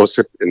window, go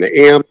sit in the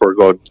amp, or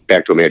go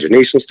back to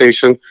Imagination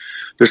Station,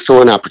 there's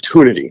still an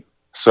opportunity.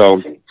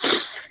 So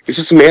it's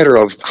just a matter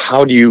of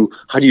how do you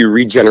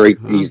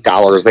regenerate these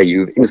dollars that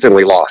you've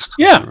instantly lost?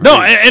 Yeah,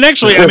 no, and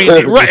actually, I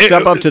mean, right,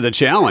 step up to the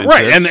challenge,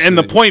 right? And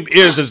the point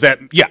is that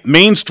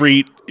Main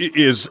Street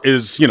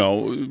is you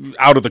know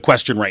out of the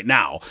question right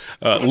now,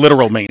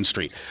 literal Main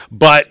Street.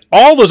 But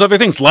all those other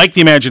things like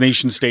the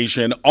Imagination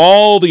Station,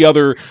 all the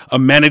other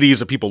amenities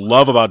that people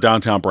love about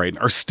downtown Brighton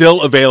are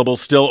still available,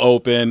 still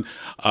open,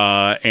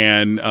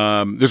 and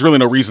there's really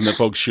no reason that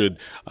folks should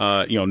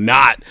you know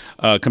not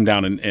come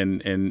down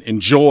and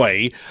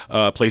enjoy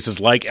places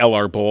like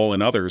Arbol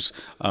and others,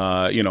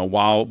 you know,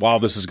 while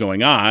this is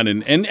going on.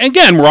 And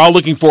again, we're all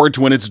looking forward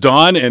to when it's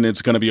done, and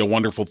it's going to be a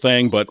wonderful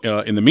thing. But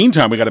in the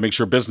meantime, we got to make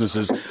sure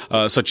businesses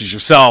such as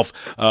yourself,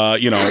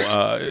 you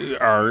know,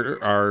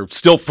 are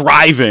still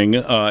thriving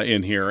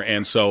in here.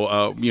 And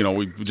so, you know,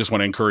 we just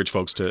want to encourage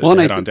folks to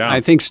head on down.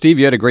 I think, Steve,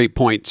 you had a great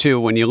point, too.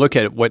 When you look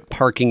at what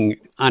parking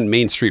on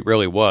Main Street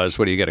really was,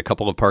 what do you get, a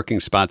couple of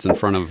parking spots in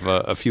front of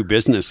a few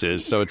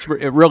businesses? So it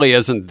really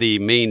isn't the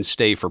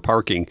mainstay for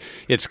parking.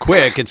 It's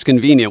quick, it's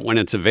convenient when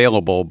it's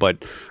available,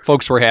 but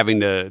folks were having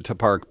to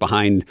park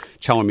behind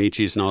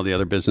Chalamichi's and all the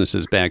other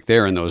businesses back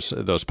there in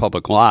those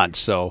public lots.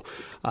 So,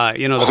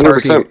 you know, the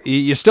 100%. Parking,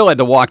 you still had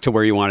to walk to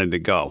where you wanted to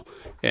go.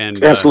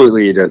 And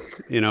absolutely, you did.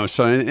 You know,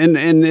 so and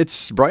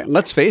it's bright.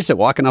 Let's face it,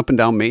 walking up and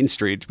down Main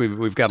Street,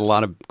 we've got a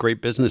lot of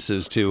great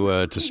businesses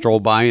to stroll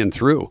by and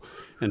through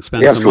and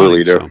spend some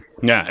money. Do. So.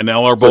 Yeah, and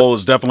Arbol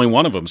is definitely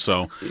one of them.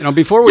 So you know,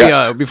 before we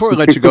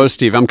let you go,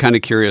 Steve, I'm kind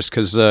of curious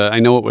because I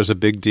know it was a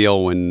big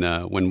deal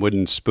when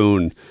Wooden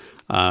Spoon,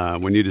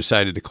 when you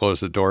decided to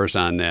close the doors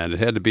on that. It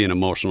had to be an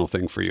emotional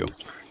thing for you.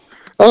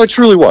 Oh, it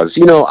truly was.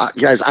 You know,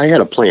 guys, I had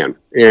a plan,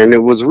 and it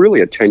was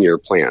really a 10-year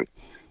plan.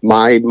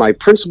 My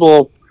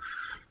principal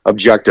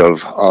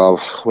objective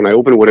of when I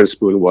opened Wooden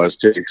Spoon was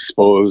to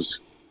expose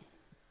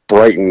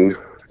Brighton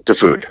to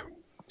food.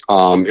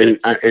 And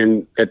at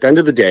the end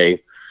of the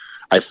day,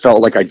 I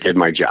felt like I did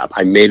my job.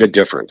 I made a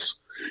difference.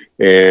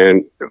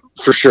 And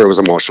for sure, it was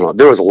emotional.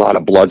 There was a lot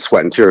of blood,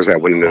 sweat, and tears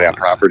that went into that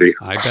property.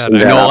 I bet.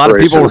 I know a lot of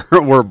people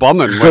were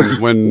bumming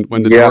when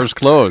the doors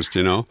closed,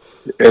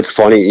 It's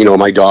funny,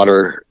 my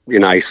daughter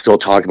and I still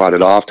talk about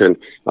it often.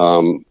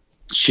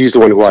 She's the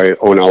one who I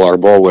own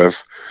Arbol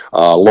with,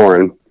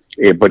 Lauren,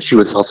 but she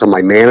was also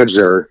my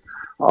manager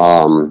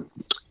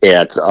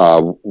at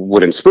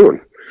Wooden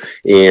Spoon.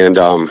 And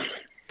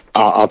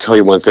I'll tell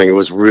you one thing, it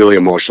was really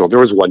emotional. There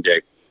was one day,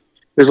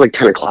 it was like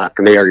 10 o'clock,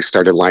 and they already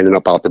started lining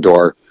up out the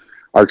door.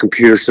 Our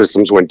computer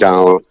systems went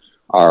down,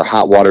 our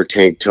hot water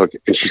tank took,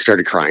 and she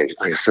started crying.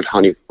 I said,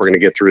 honey, we're going to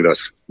get through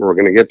this. We're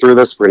going to get through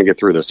this. We're going to get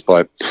through this.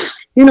 But,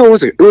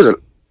 it was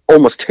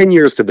almost 10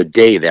 years to the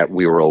day that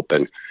we were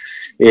open.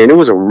 And it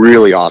was a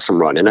really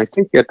awesome run. And I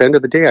think at the end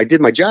of the day, I did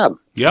my job.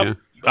 Yep. Yeah.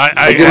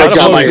 I did my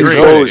job. I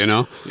exposed,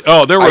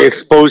 I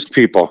exposed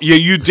people. Yeah,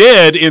 you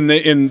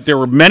did. There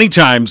were many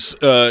times,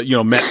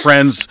 met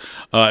friends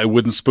at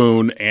Wooden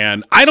Spoon,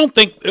 and I don't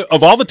think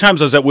of all the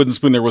times I was at Wooden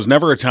Spoon, there was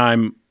never a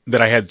time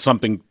that I had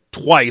something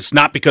twice.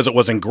 Not because it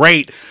wasn't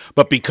great,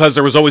 but because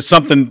there was always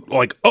something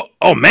like,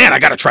 oh man, I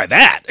got to try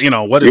that.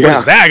 What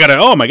is that?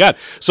 Oh my god.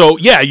 So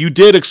yeah, you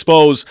did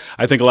expose,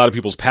 I think, a lot of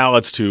people's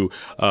palates to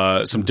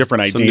some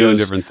different ideas, some new and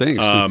different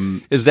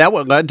things. Is that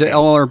what led to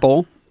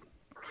Arbol?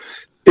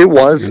 It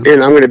was,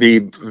 and I'm going to be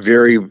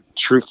very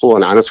truthful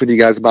and honest with you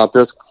guys about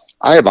this.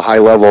 I have a high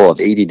level of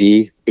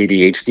ADD,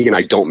 ADHD, and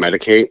I don't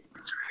medicate.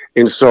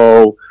 And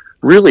so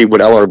really what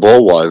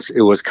Arbol was,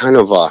 it was kind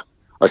of a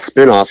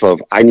spin-off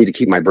of I need to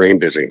keep my brain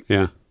busy.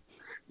 Yeah.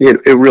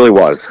 It really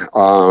was.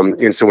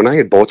 And so when I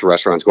had both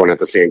restaurants going at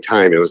the same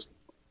time,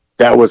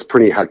 that was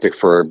pretty hectic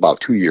for about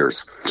 2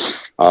 years.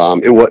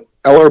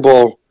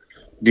 Arbol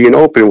being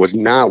open was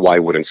not why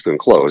Wooden Spoon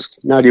closed,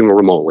 not even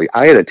remotely.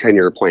 I had a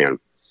 10-year plan.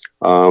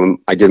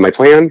 I did my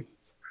plan.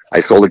 I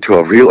sold it to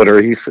a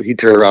realtor. He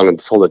turned around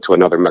and sold it to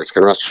another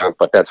Mexican restaurant,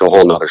 but that's a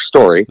whole nother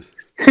story.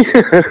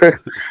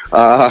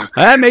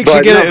 That makes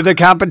you get the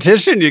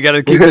competition. You got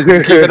to keep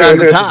it on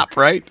the top,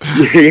 right?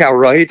 Yeah,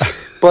 right.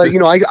 But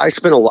I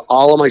spent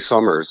all of my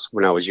summers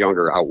when I was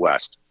younger out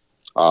west,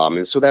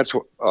 and so that's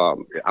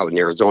out in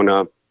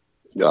Arizona,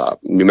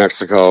 New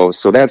Mexico.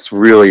 So that's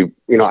really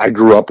I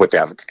grew up with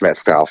that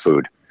style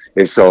food,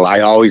 and so I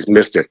always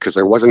missed it because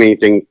there wasn't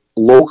anything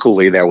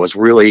locally that was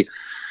really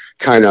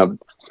kind of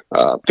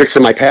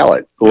fixing my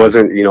palate. It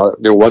wasn't,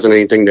 there wasn't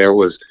anything there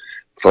was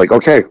like,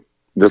 okay,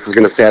 this is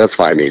going to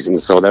satisfy me. And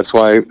so that's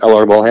why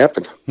Arbol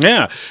happened.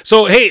 Yeah.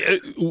 So, hey,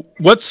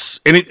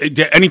 what's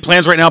any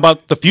plans right now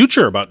about the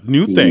future, about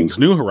new things,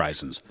 new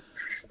horizons?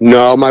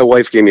 No, my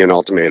wife gave me an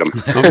ultimatum.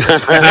 We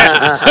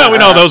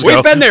know those go.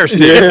 We've been there,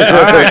 Steve. All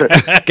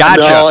right.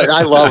 Gotcha. No, and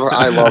I love her.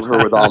 I love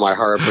her with all my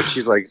heart. But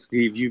she's like,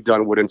 Steve, you've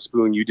done Wooden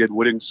Spoon. You did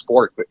Wooden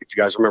Sport. If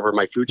you guys remember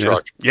my food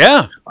truck.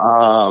 Yeah.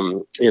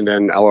 And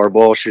then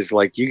Arbol, she's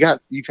like, you've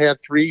had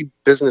 3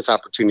 business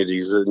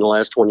opportunities in the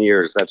last 20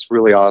 years. That's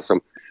really awesome.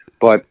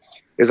 But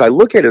as I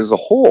look at it as a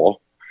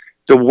whole,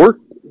 the work,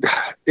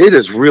 it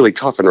is really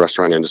tough in the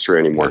restaurant industry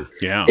anymore.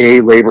 Yeah. A,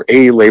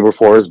 labor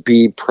force,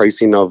 B,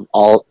 pricing of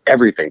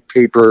everything,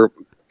 paper,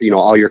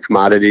 all your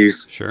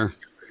commodities. Sure.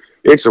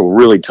 It's a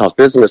really tough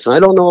business. And I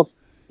don't know if,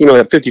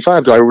 at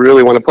 55, do I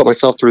really want to put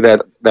myself through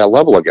that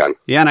level again?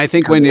 Yeah, and I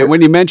think when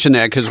you mention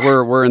that, because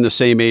we're in the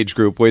same age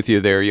group with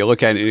you there, you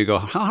look at it and you go,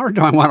 how hard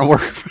do I want to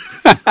work?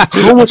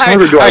 How much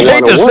harder do I want to work? I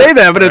hate to say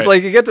that, but it's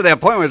like you get to that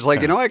point where it's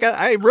like,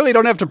 I really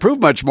don't have to prove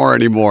much more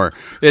anymore.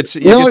 You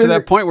get to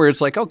that point where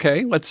it's like,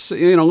 okay, let's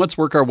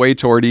work our way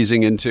toward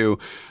easing into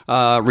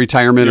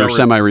retirement or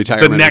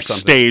semi-retirement. The next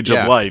stage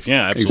of life,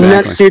 yeah, absolutely. Exactly. The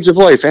next stage of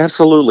life,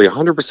 absolutely,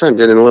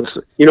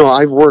 100%. And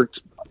I've worked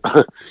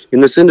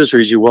in this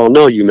industry, as you well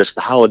know, you miss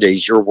the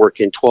holidays. You're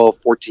working 12,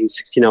 14,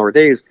 16-hour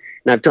days.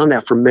 And I've done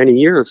that for many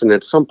years. And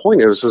at some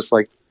point, it was just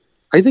like,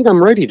 I think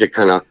I'm ready to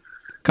kind of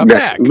cut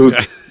back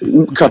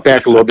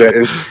a little bit.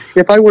 And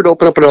if I were to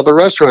open up another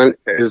restaurant,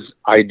 as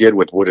I did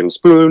with Wooden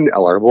Spoon,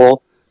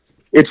 Arbol,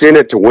 it's in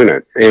it to win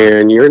it.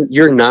 And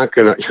you're not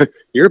going to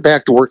 – you're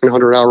back to working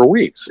 100-hour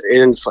weeks.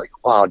 And it's like,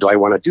 wow, do I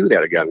want to do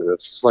that again? And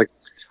it's just like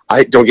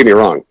don't get me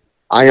wrong.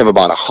 I have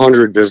about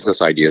 100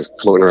 business ideas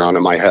floating around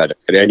in my head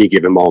at any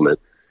given moment.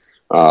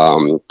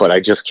 But I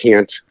just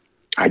can't,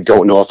 I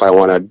don't know if I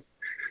want to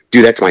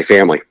do that to my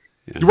family.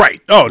 Yeah.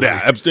 Right. Oh,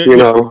 yeah. Absolutely.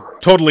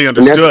 Totally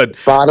understood.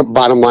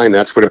 Bottom line,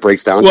 that's what it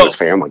breaks down to is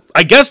family.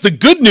 I guess the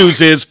good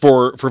news is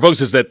for folks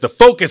is that the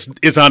focus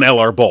is on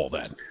Arbol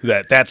then.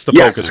 That's the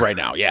focus right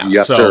now. Yeah.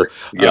 Yes, sir.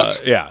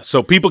 Yes.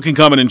 So people can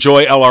come and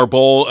enjoy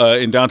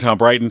Arbol in downtown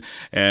Brighton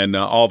and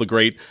all the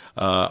great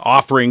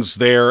offerings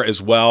there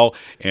as well.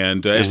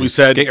 And as we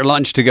said, get your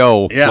lunch to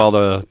go while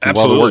the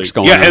work's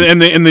going on. Yeah,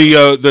 and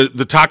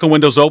the taco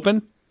window's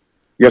open.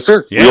 Yes,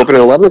 sir. Yeah. We open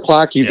at 11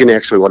 o'clock. You can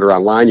actually order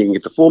online. You can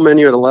get the full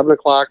menu at 11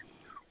 o'clock,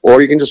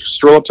 or you can just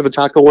stroll up to the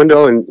taco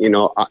window, and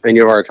any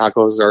of our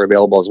tacos are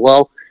available as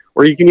well.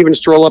 Or you can even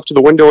stroll up to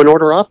the window and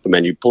order off the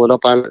menu. Pull it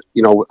up on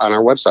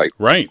our website.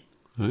 Right.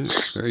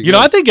 Very good.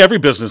 I think every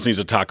business needs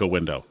a taco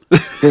window.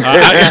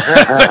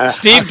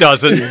 Steve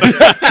doesn't.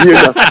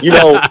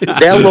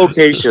 That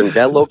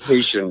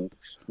location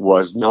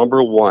was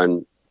number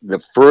one. The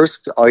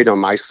first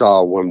item I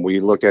saw when we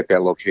looked at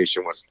that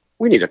location was,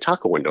 we need a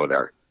taco window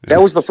there.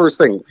 That was the first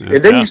thing.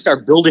 And then you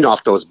start building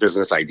off those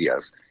business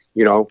ideas,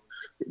 you know,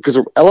 because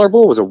El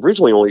Arbol was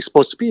originally only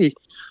supposed to be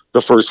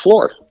the first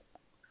floor.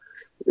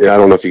 Yeah, I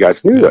don't know if you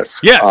guys knew this.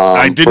 Yeah,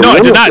 I did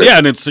not. Yeah,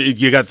 and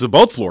you got the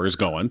both floors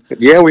going.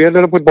 Yeah, we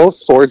ended up with both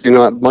floors. You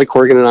know, Mike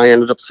Corrigan and I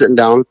ended up sitting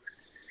down,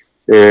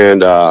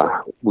 and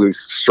we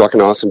struck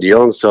an awesome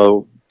deal. And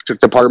so took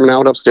the apartment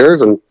out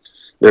upstairs, and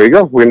there you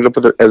go. We ended up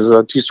with it as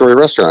a 2-story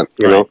restaurant.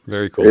 You know,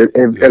 very cool.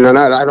 And then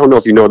I don't know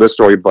if you know this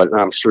story, but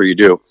I'm sure you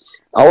do.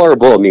 El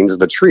Arbol means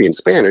the tree in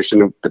Spanish,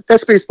 and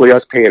that's basically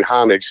us paying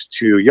homage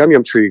to Yum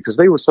Yum Tree because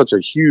they were such a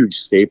huge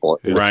staple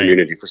in the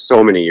community for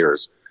so many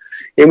years.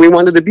 And we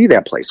wanted to be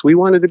that place. We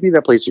wanted to be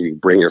that place where you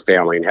bring your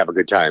family and have a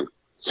good time.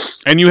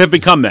 And you have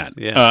become that,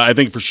 I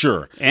think, for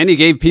sure. And you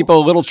gave people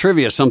a little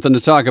trivia, something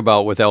to talk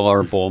about with El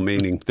Arbol,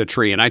 meaning the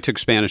tree. And I took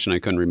Spanish, and I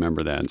couldn't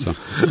remember that. So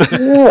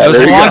that was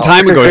a long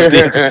time ago,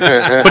 Steve.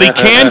 But he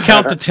can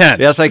count to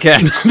 10. Yes, I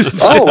can.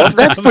 Oh, well,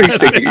 that's pretty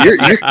sick.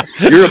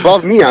 You're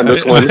above me on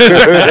this one.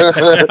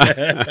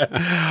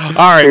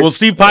 All right. Well,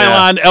 Steve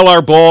Pilon, El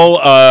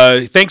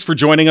Arbol, thanks for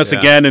joining us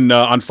again. And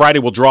on Friday,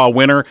 we'll draw a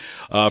winner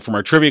from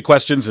our trivia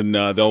questions, and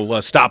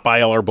they'll stop by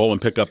El Arbol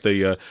and pick up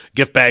the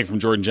gift bag from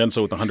Jordan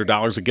Genso with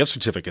 $100 of gift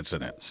certificates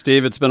in it.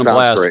 Steve, it's been a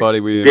blast, great.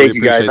 buddy. Thank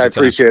you, guys. I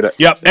appreciate it.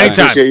 Yep,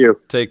 anytime. I appreciate you.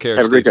 Take care.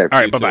 Have a great day. All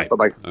right, bye-bye.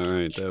 Bye-bye. All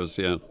right, that was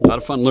a lot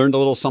of fun. Learned a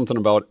little something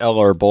about El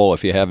Arbol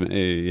if you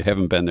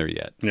haven't been there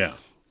yet. Yeah.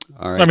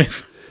 All right. I mean,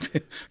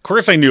 of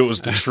course I knew it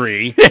was the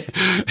tree.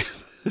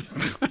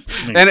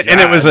 And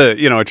it was a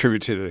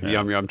tribute to the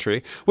Yum Yum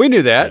Tree. We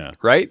knew that,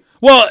 right?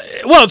 Well,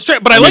 it's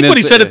true. But I like what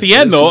he said at the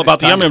end, though, about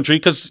the nice Yum Yum Tree,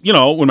 because,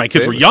 when my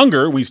kids were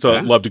younger, we used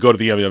to love to go to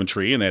the Yum Yum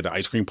Tree, and they had an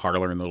ice cream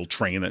parlor and a little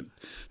train that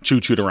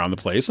choo-chooed around the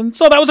place. And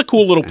so that was a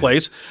cool little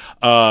place.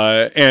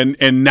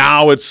 And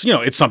now it's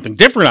something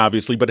different,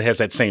 obviously, but it has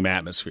that same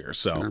atmosphere.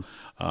 So,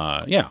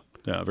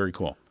 very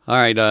cool. All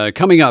right,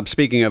 coming up,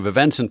 speaking of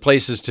events and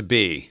places to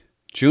be,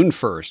 June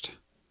 1st,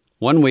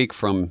 1 week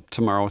from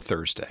tomorrow,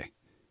 Thursday,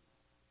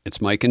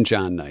 it's Mike and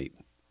John night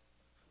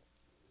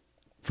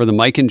for the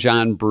Mike and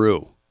John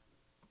Brew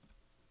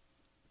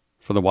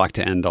for the Walk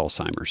to End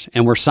Alzheimer's.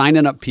 And we're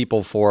signing up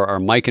people for our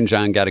Mike and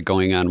John Got It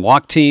Going On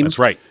walk team. That's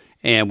right.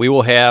 And we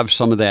will have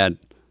some of that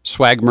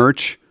swag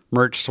merch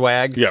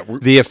swag. Yeah.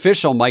 The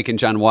official Mike and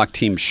John walk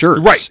team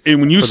shirts. Right.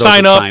 And when you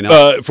sign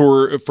up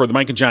for the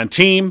Mike and John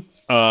team,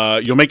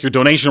 you'll make your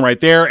donation right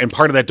there. And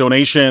part of that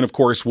donation, of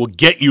course, will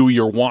get you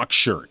your walk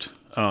shirt.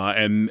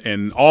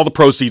 And all the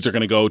proceeds are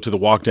going to go to the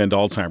Walk to End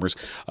Alzheimer's,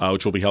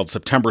 which will be held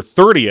September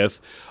 30th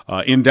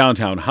in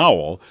downtown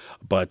Howell.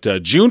 But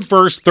June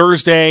 1st,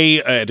 Thursday,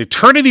 at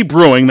Eternity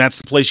Brewing, that's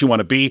the place you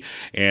want to be.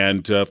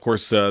 And, of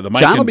course, the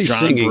Mike John will and be John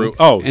singing Brew.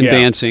 and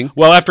dancing.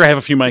 Well, after I have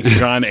a few Mike and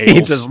John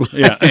ales.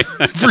 Yeah,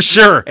 for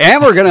sure.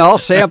 And we're going to all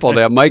sample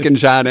that Mike and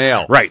John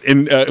ale. Right.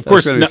 And, of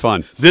course, going to be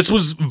fun. This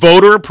was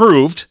voter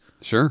approved.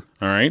 Sure.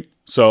 All right.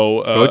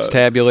 So votes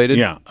tabulated.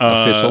 Yeah,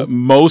 official.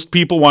 Most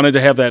people wanted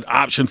to have that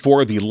option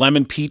for the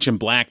lemon peach and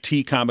black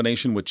tea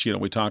combination, which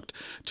we talked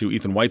to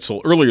Ethan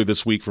Weitzel earlier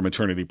this week from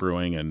Eternity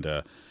Brewing, and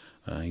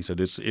he said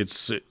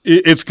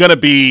it's going to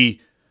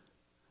be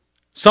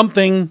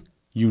something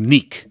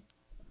unique.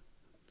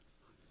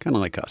 Kind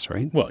of like us,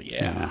 right? Well,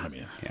 yeah. I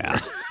mean,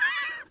 yeah.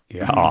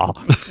 Yeah.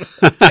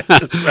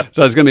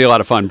 So it's going to be a lot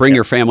of fun. Bring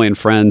your family and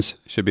friends.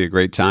 Should be a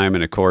great time.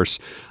 And, of course,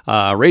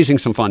 raising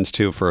some funds,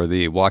 too, for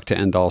the Walk to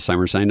End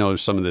Alzheimer's. I know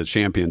some of the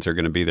champions are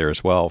going to be there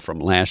as well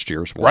from last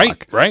year's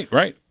walk. Right.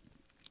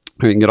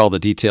 You can get all the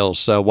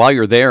details. While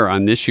you're there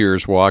on this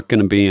year's walk,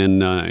 going to be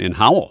in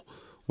Howell,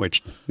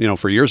 which,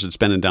 for years it's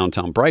been in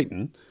downtown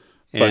Brighton.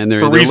 And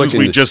for reasons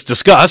we just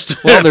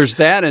discussed. Well, there's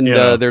that, and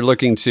they're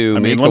looking to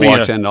make the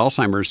Walk to End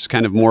Alzheimer's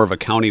kind of more of a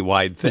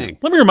county-wide thing.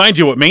 Let me remind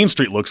you what Main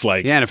Street looks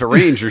like. Yeah, and if it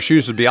rains, your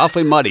shoes would be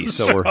awfully muddy,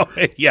 so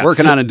we're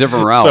working on a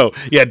different route. So,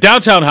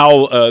 downtown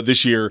Howell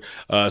this year,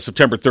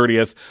 September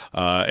 30th.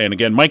 And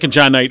again, Mike and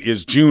John Night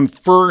is June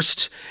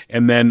 1st.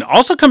 And then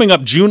also coming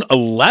up June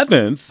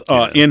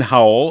 11th in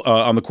Howell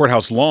on the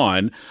courthouse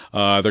lawn,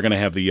 they're going to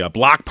have the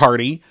block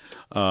party.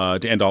 To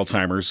end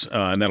Alzheimer's,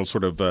 and that'll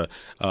sort of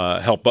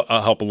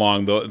help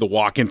along the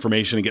walk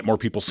information and get more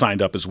people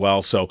signed up as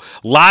well. So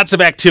lots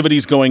of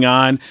activities going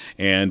on,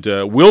 and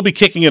we'll be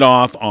kicking it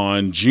off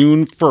on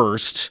June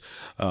 1st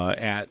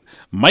at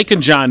Mike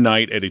and John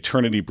Night at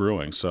Eternity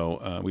Brewing.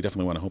 So we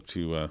definitely want to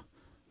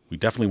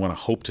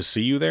hope to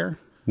see you there.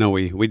 No,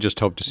 we just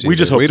hope to see. We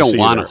just hope we to don't see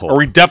want you to there. hope, or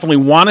we definitely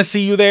want to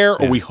see you there,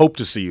 or we hope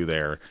to see you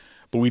there,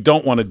 but we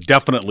don't want to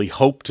definitely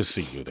hope to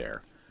see you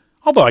there.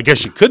 Although I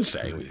guess you could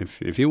say,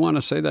 if you want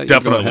to say that,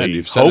 definitely you go ahead.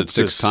 You've said it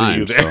 6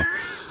 times. So.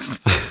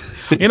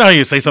 You know how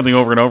you say something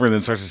over and over and then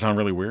it starts to sound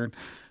really weird?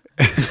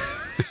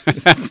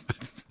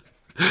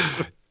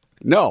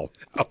 No.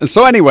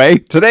 So anyway,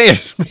 today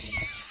is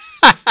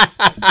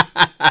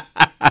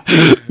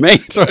May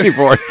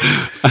 24th.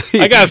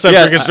 I got some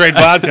drinking straight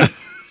vodka.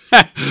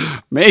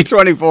 May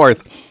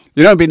 24th.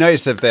 It'd be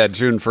nice if that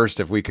June 1st,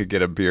 if we could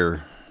get a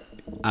beer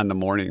on the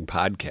morning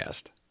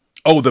podcast.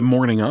 Oh, the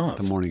morning of.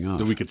 The morning of.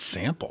 That we could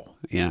sample.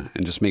 Yeah,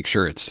 and just make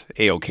sure it's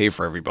A-OK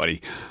for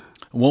everybody.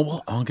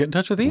 Well, I'll get in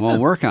touch with Ethan. We'll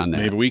work on that.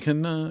 Maybe we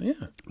can,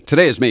 yeah.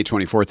 Today is May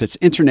 24th. It's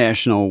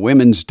International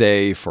Women's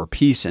Day for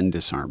Peace and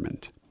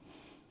Disarmament.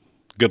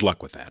 Good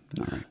luck with that.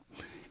 All right.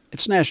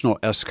 It's National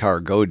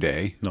Escargot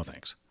Day. No,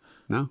 thanks.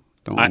 No?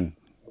 Don't want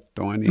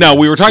any No,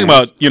 we were talking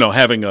snaps? about,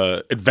 having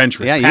a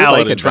adventurous Yeah, you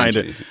palate like and trying to.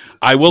 adventure.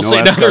 I will No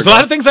say, now, there's a escargot?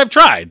 lot of things I've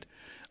tried.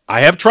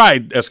 I have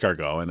tried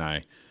escargot, and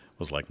I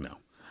was like, no.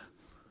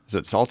 Is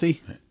it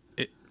salty?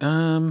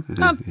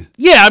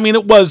 Yeah, I mean,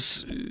 it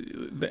was.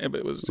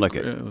 Look,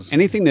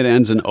 anything that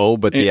ends in O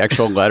but the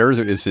actual letter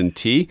is in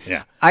T,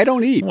 Yeah. I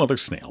don't eat. Well, they're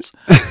snails.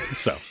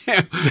 So.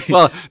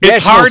 Well,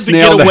 It's National hard to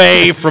Snail get Day.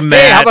 away from that.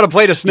 Hey, how about a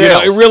plate of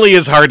snails? It really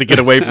is hard to get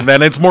away from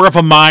that. It's more of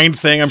a mind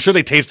thing. I'm sure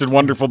they tasted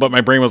wonderful, but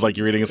my brain was like,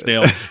 you're eating a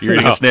snail, you're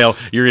eating a snail,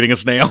 you're eating a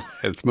snail.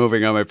 It's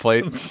moving on my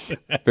plate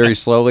very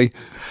slowly.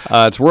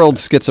 It's World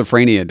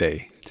Schizophrenia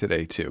Day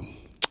today, too.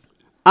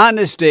 On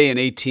this day in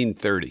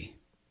 1830,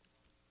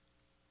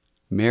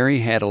 Mary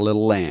Had a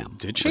Little Lamb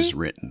Did she? was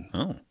written.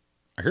 Oh,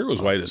 I heard it was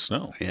white as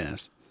snow.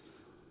 Yes.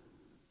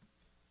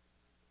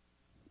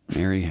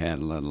 Mary Had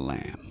a Little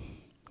Lamb.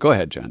 Go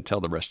ahead, John.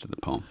 Tell the rest of the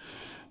poem.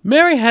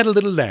 Mary had a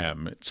little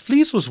lamb. Its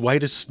fleece was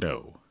white as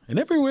snow. And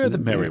everywhere the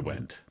Mary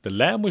went, the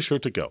lamb was sure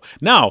to go.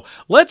 Now,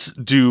 let's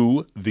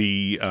do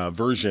the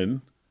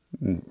version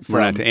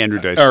From Andrew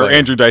Dice or Clay.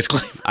 Andrew Dice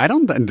Clay. I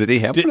don't. Did he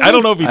have? one? I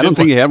don't know if he I did don't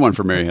think one. he had one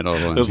for Mary Had a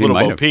Little Lamb. It was He Little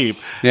might Bo have. Peep.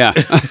 Yeah.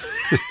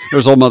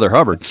 There's Old Mother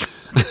Hubbard.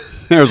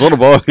 There's Little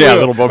Bo. Yeah,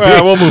 Little Bo All Peep.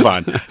 right, we'll move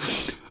on.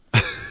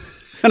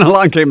 And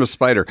along came a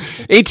spider.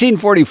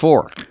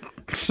 1844.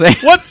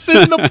 What's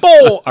in the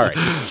bowl? All right.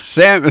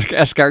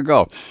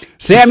 Escargot.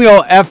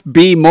 Samuel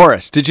F.B.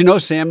 Morris. Did you know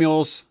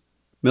Samuel's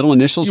middle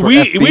initials were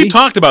FB? We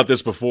talked about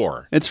this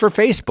before. It's for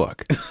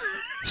Facebook.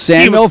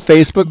 Samuel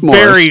Facebook Morris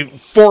Very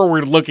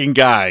forward-looking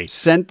guy.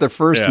 sent the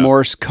first Yeah.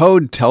 Morse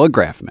code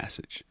telegraph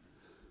message.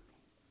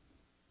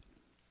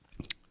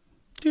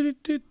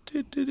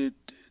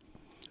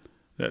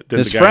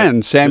 His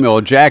friend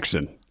Samuel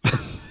Jackson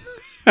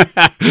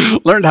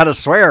learned how to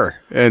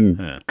swear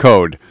in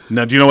code.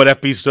 Now, do you know what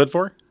FB stood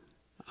for?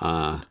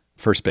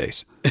 First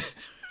base.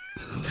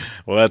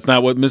 Well, that's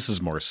not what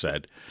Mrs. Morse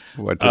said.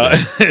 What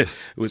did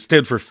It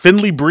stood for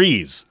Finley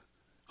Breeze.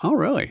 Oh,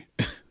 really?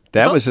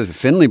 That was a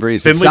Finley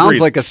Breeze. Finley it sounds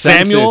Breeze. like a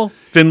Samuel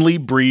Finley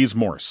Breeze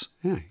Morse.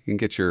 Yeah, you can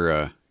get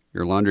your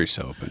laundry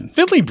soap and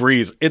Finley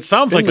Breeze. It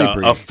sounds Finley like a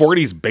Breeze.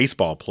 40s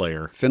baseball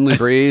player. Finley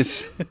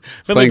Breeze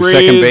Finley playing Breeze.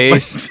 second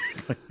base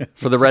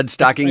for the Red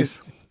Stockings.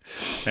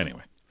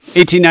 Anyway.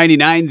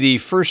 1899, the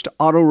first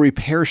auto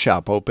repair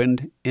shop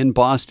opened in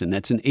Boston.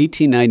 That's in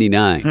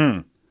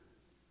 1899.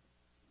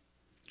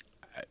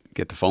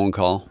 Get the phone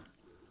call.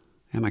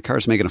 Yeah, my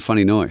car's making a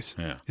funny noise.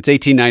 Yeah. It's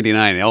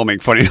 1899. They all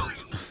make funny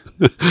noises.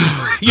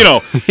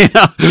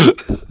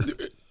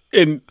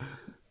 And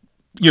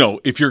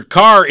if your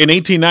car in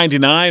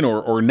 1899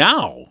 or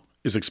now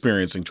is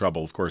experiencing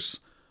trouble, of course,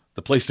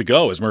 the place to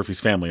go is Murphy's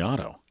Family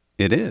Auto.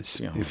 It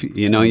is. If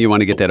you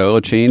want to get that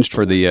oil changed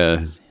for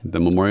the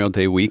Memorial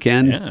Day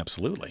weekend, Yeah,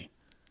 absolutely.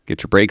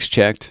 get your brakes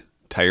checked,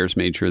 tires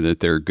made sure that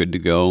they're good to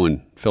go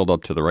and filled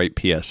up to the right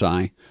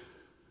PSI,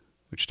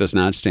 which does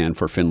not stand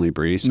for Finley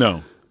Breeze.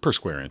 No, per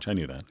square inch. I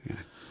knew that. Yeah.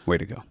 Way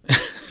to go.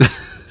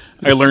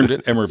 I learned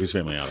it at Murphy's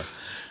Family Auto.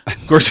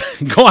 Of course,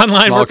 go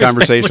online. Small Murphy's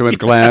conversation Family. with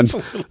Glenn.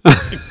 Glenn,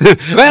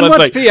 Glenn's what's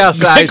like,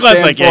 PSI Glenn's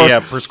stand like, for? yeah,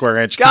 per square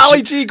inch.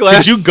 Golly gee, Glenn.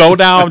 Could you go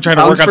now? I'm trying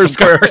to work Pounds on per some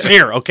square cars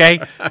here, okay?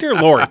 Dear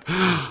Lord.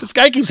 This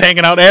guy keeps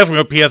hanging out and asking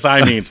me what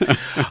PSI means.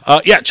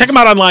 Check him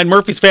out online,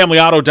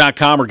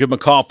 murphysfamilyauto.com, or give him a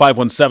call,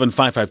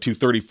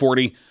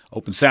 517-552-3040.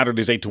 Open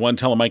Saturdays 8 to 1.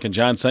 Tell him Mike and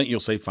John sent you. You'll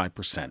save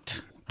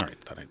 5%. All right,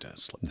 thought I'd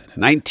slip that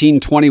in.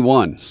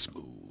 1921. Smooth.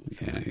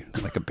 Yeah,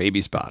 like a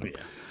baby's bottom.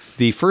 Yeah.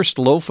 The first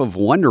loaf of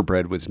Wonder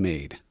Bread was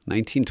made.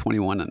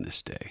 1921 on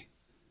this day.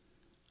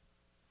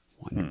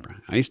 Wonder Bread.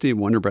 I used to eat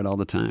Wonder Bread all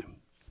the time.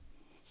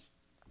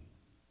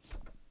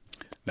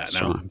 Not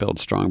now. Build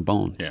strong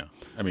bones. Yeah.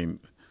 I mean,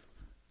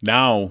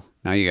 now.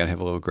 Now you got to have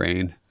a little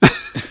grain.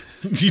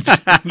 Yes, you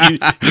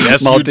do.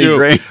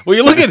 Multi-grain. Well,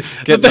 you look at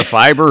Get the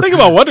fiber. Think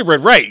about Wonder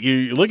Bread, right?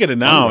 You look at it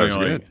now. Oh, And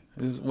you're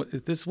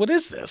that's like, what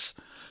is this?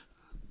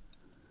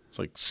 It's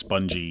like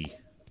spongy.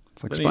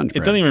 It's like sponge It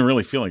bread. doesn't even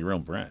really feel like real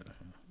bread.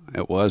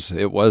 It was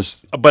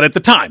But at the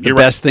time, the you're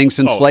best right. thing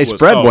since Oh, it sliced was-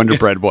 bread. oh, Wonder yeah.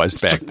 Bread was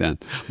back then.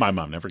 My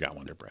mom never got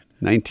Wonder Bread.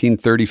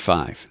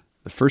 1935.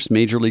 The first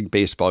Major League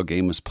Baseball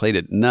game was played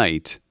at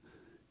night.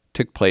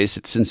 Took place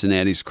at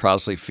Cincinnati's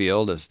Crosley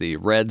Field as the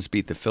Reds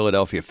beat the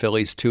Philadelphia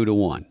Phillies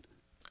 2-1.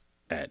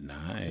 At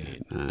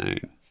night.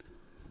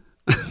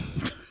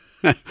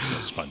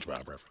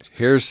 SpongeBob reference.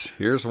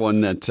 Here's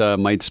one that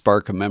might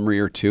spark a memory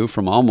or two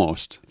from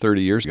almost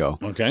 30 years ago.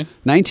 Okay.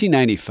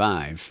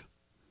 1995,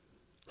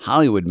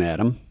 Hollywood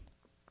madam,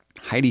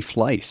 Heidi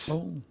Fleiss.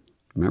 Oh.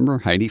 Remember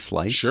Heidi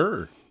Fleiss?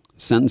 Sure.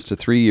 Sentenced to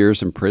 3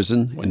 years in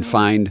prison and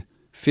fined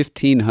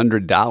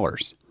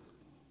 $1,500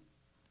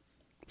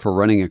 for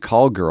running a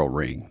call girl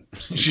ring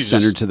She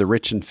centered just- to the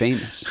rich and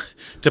famous.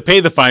 To pay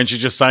the fine, she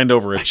just signed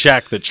over a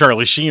check that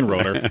Charlie Sheen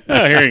wrote her.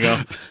 Oh, here you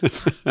go.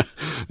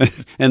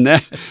 and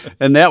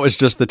that was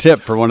just the tip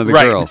for one of the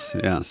Right. girls.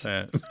 Yes.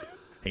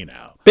 Hey,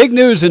 now. Big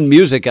news in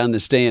music on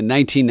this day in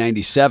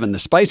 1997. The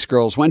Spice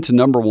Girls went to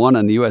number 1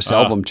 on the U.S.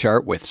 album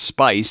chart with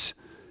Spice,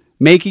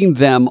 making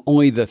them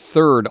only the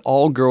third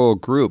all-girl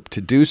group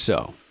to do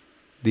so.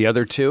 The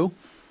other two?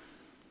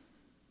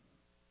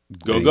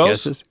 Any Go-Go's?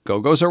 guesses?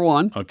 Go-Go's are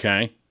one.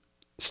 Okay.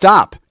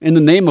 Stop. In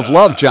the Name of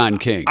Love, John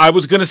King. I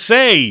was going to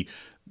say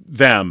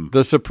them.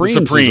 The Supremes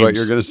is what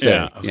you're gonna say.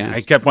 Yeah. Yeah.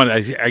 I kept on.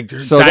 I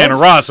heard So Diana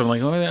that's- Ross. I'm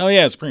like, oh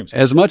yeah, Supremes.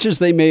 As much as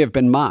they may have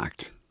been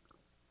mocked,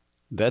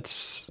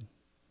 that's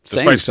The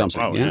saying Spice Girls.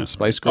 something. Oh, yeah,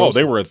 Spice Girls. Oh,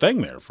 they were a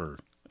thing there for.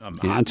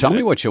 Yeah, tell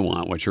me what you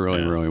want, what you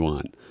really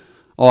want.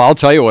 Oh, I'll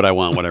tell you what I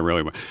want, what I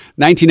really want.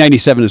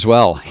 1997 as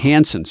well.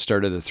 Hanson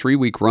started a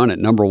 3-week run at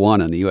number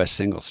 1 on the U.S.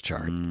 singles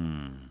chart.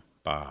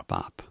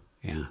 Bop.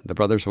 Yeah, the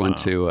brothers went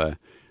to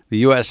the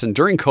U.S. and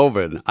during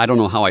COVID, I don't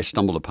know how I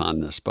stumbled upon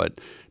this, but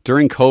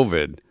during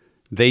COVID,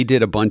 they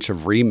did a bunch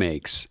of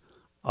remakes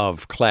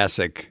of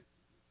classic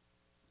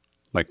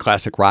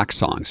rock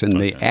songs, and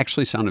they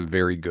actually sounded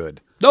very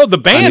good. No, the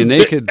band. I mean,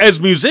 they could- as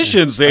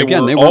musicians, they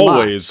Again, were they were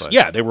always. mocked, but-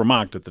 yeah, they were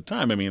mocked at the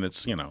time. I mean,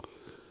 it's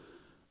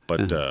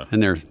But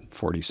And they're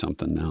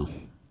 40-something now,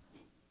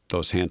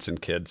 those Hanson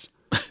kids.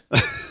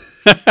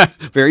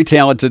 Very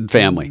talented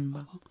family.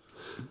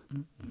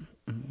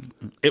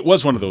 it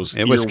was one of those.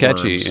 It was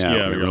catchy. earworms. Yeah, it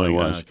you're really like,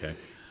 was. Okay.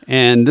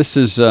 And this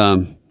is,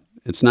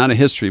 it's not a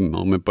history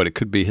moment, but it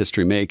could be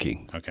history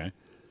making. Okay.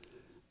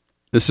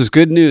 This is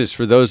good news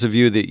for those of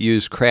you that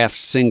use Kraft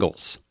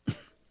singles.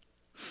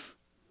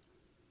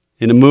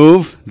 In a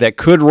move that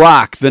could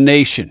rock the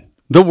nation,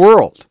 the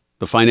world,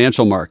 the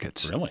financial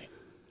markets. Really?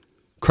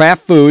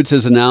 Kraft Foods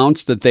has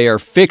announced that they are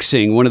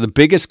fixing one of the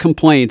biggest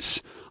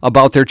complaints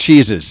about their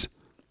cheeses.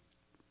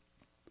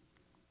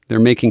 They're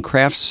making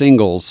Kraft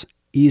singles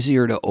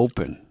easier to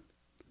open.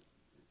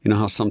 You know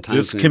how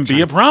sometimes This can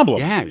be a problem.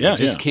 Yeah, Yeah, you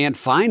just yeah. can't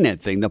find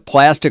that thing. The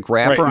plastic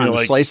wrapper Right, on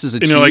the slices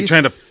of and cheese. you're like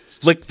trying to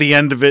flick the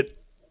end of it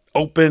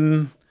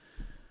open.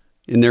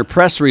 In their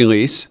press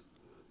release,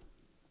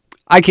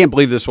 I can't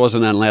believe this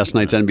wasn't on last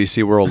night's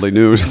NBC Worldly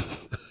News.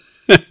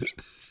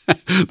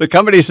 The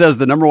company says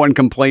the number one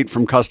complaint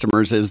from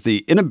customers is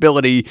the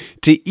inability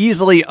to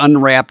easily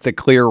unwrap the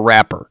clear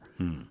wrapper.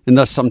 And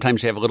thus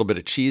sometimes you have a little bit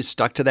of cheese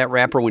stuck to that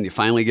wrapper when you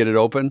finally get it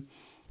open.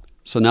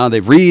 So now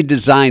they've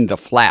redesigned the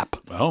flap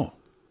Oh.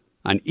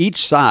 on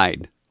each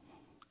side.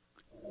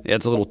 It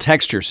adds a little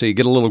texture so you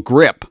get a little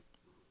grip.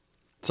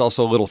 It's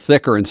also a little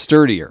thicker and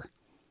sturdier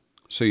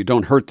so you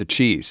don't hurt the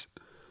cheese.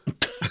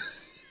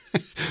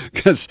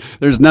 Because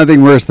there's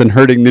nothing worse than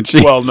hurting the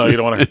cheese. Well, no, you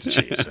don't want to hurt the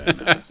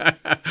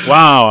cheese.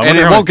 Wow. I And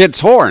wonder it won't get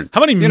torn. how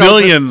many You know,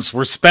 millions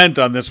were spent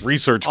on this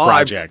research Oh,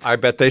 project? I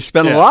bet they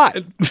spent a Yeah. lot.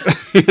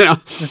 You know?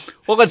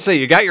 Well, let's say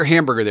you got your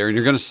hamburger there and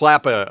you're going to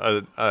slap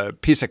a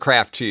piece of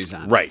Kraft cheese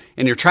on it. Right.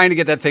 And you're trying to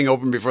get that thing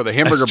open before the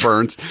hamburger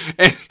burns.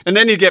 And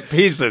then you get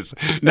pieces.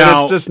 Now-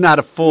 and it's just not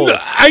a full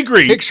I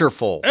agree. picture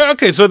full.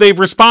 Okay, so they've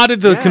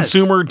responded to Yes,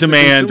 consumer it's a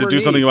demand consumer to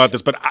do something needs. about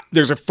this, but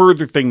there's a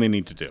further thing they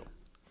need to do.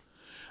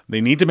 They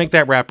need to make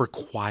that wrapper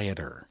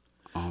quieter.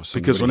 Oh,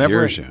 Because somebody whenever,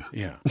 hears you.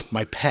 yeah,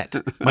 my pet,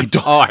 my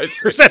dog,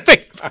 here's that thing,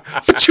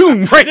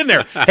 Fa-choom, right in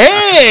there.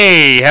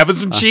 Hey, having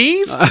some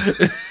cheese?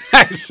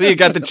 I see you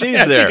got the cheese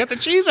Yeah, so there. you got the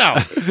cheese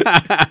out.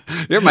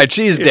 You're my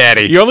cheese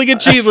daddy. You only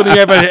get cheese when you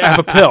have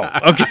a pill.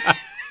 Okay,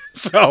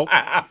 so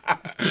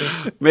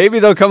Maybe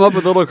they'll come up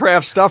with little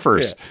Kraft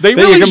stuffers Yeah. They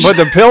that really you can put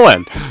the pill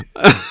in.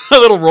 A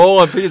little roll,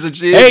 a piece of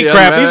cheese. hey, you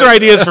Kraft, unwrap these it. are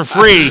ideas for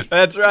free.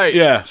 That's right.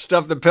 Yeah.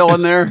 Stuff the pill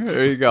in there.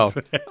 There you go.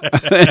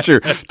 That's your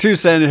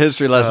 2-cent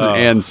history lesson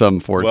and some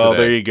for Well,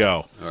 today. there you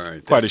go. All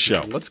right. Quite a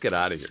show. Let's get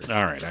out of here.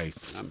 All right,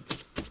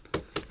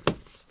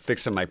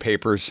 Fixing my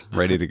papers,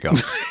 ready to go.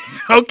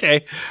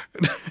 okay.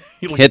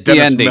 You look Hit like the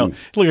Dennis ending. You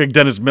look like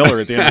Dennis Miller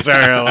at the end of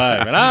Saturday Night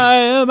Live, and I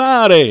am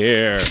out of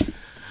here.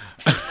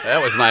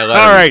 That was my letter.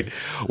 All right,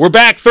 we're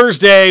back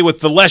Thursday with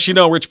the less you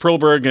know, Rich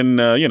Perlberg, and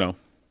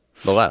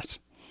The less.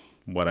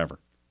 whatever.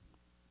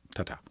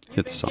 Ta-ta.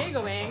 Hit the song.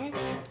 Giggling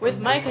with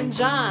Mike and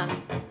John.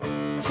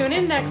 Tune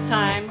in next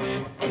time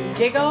and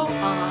giggle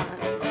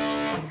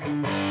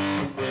on.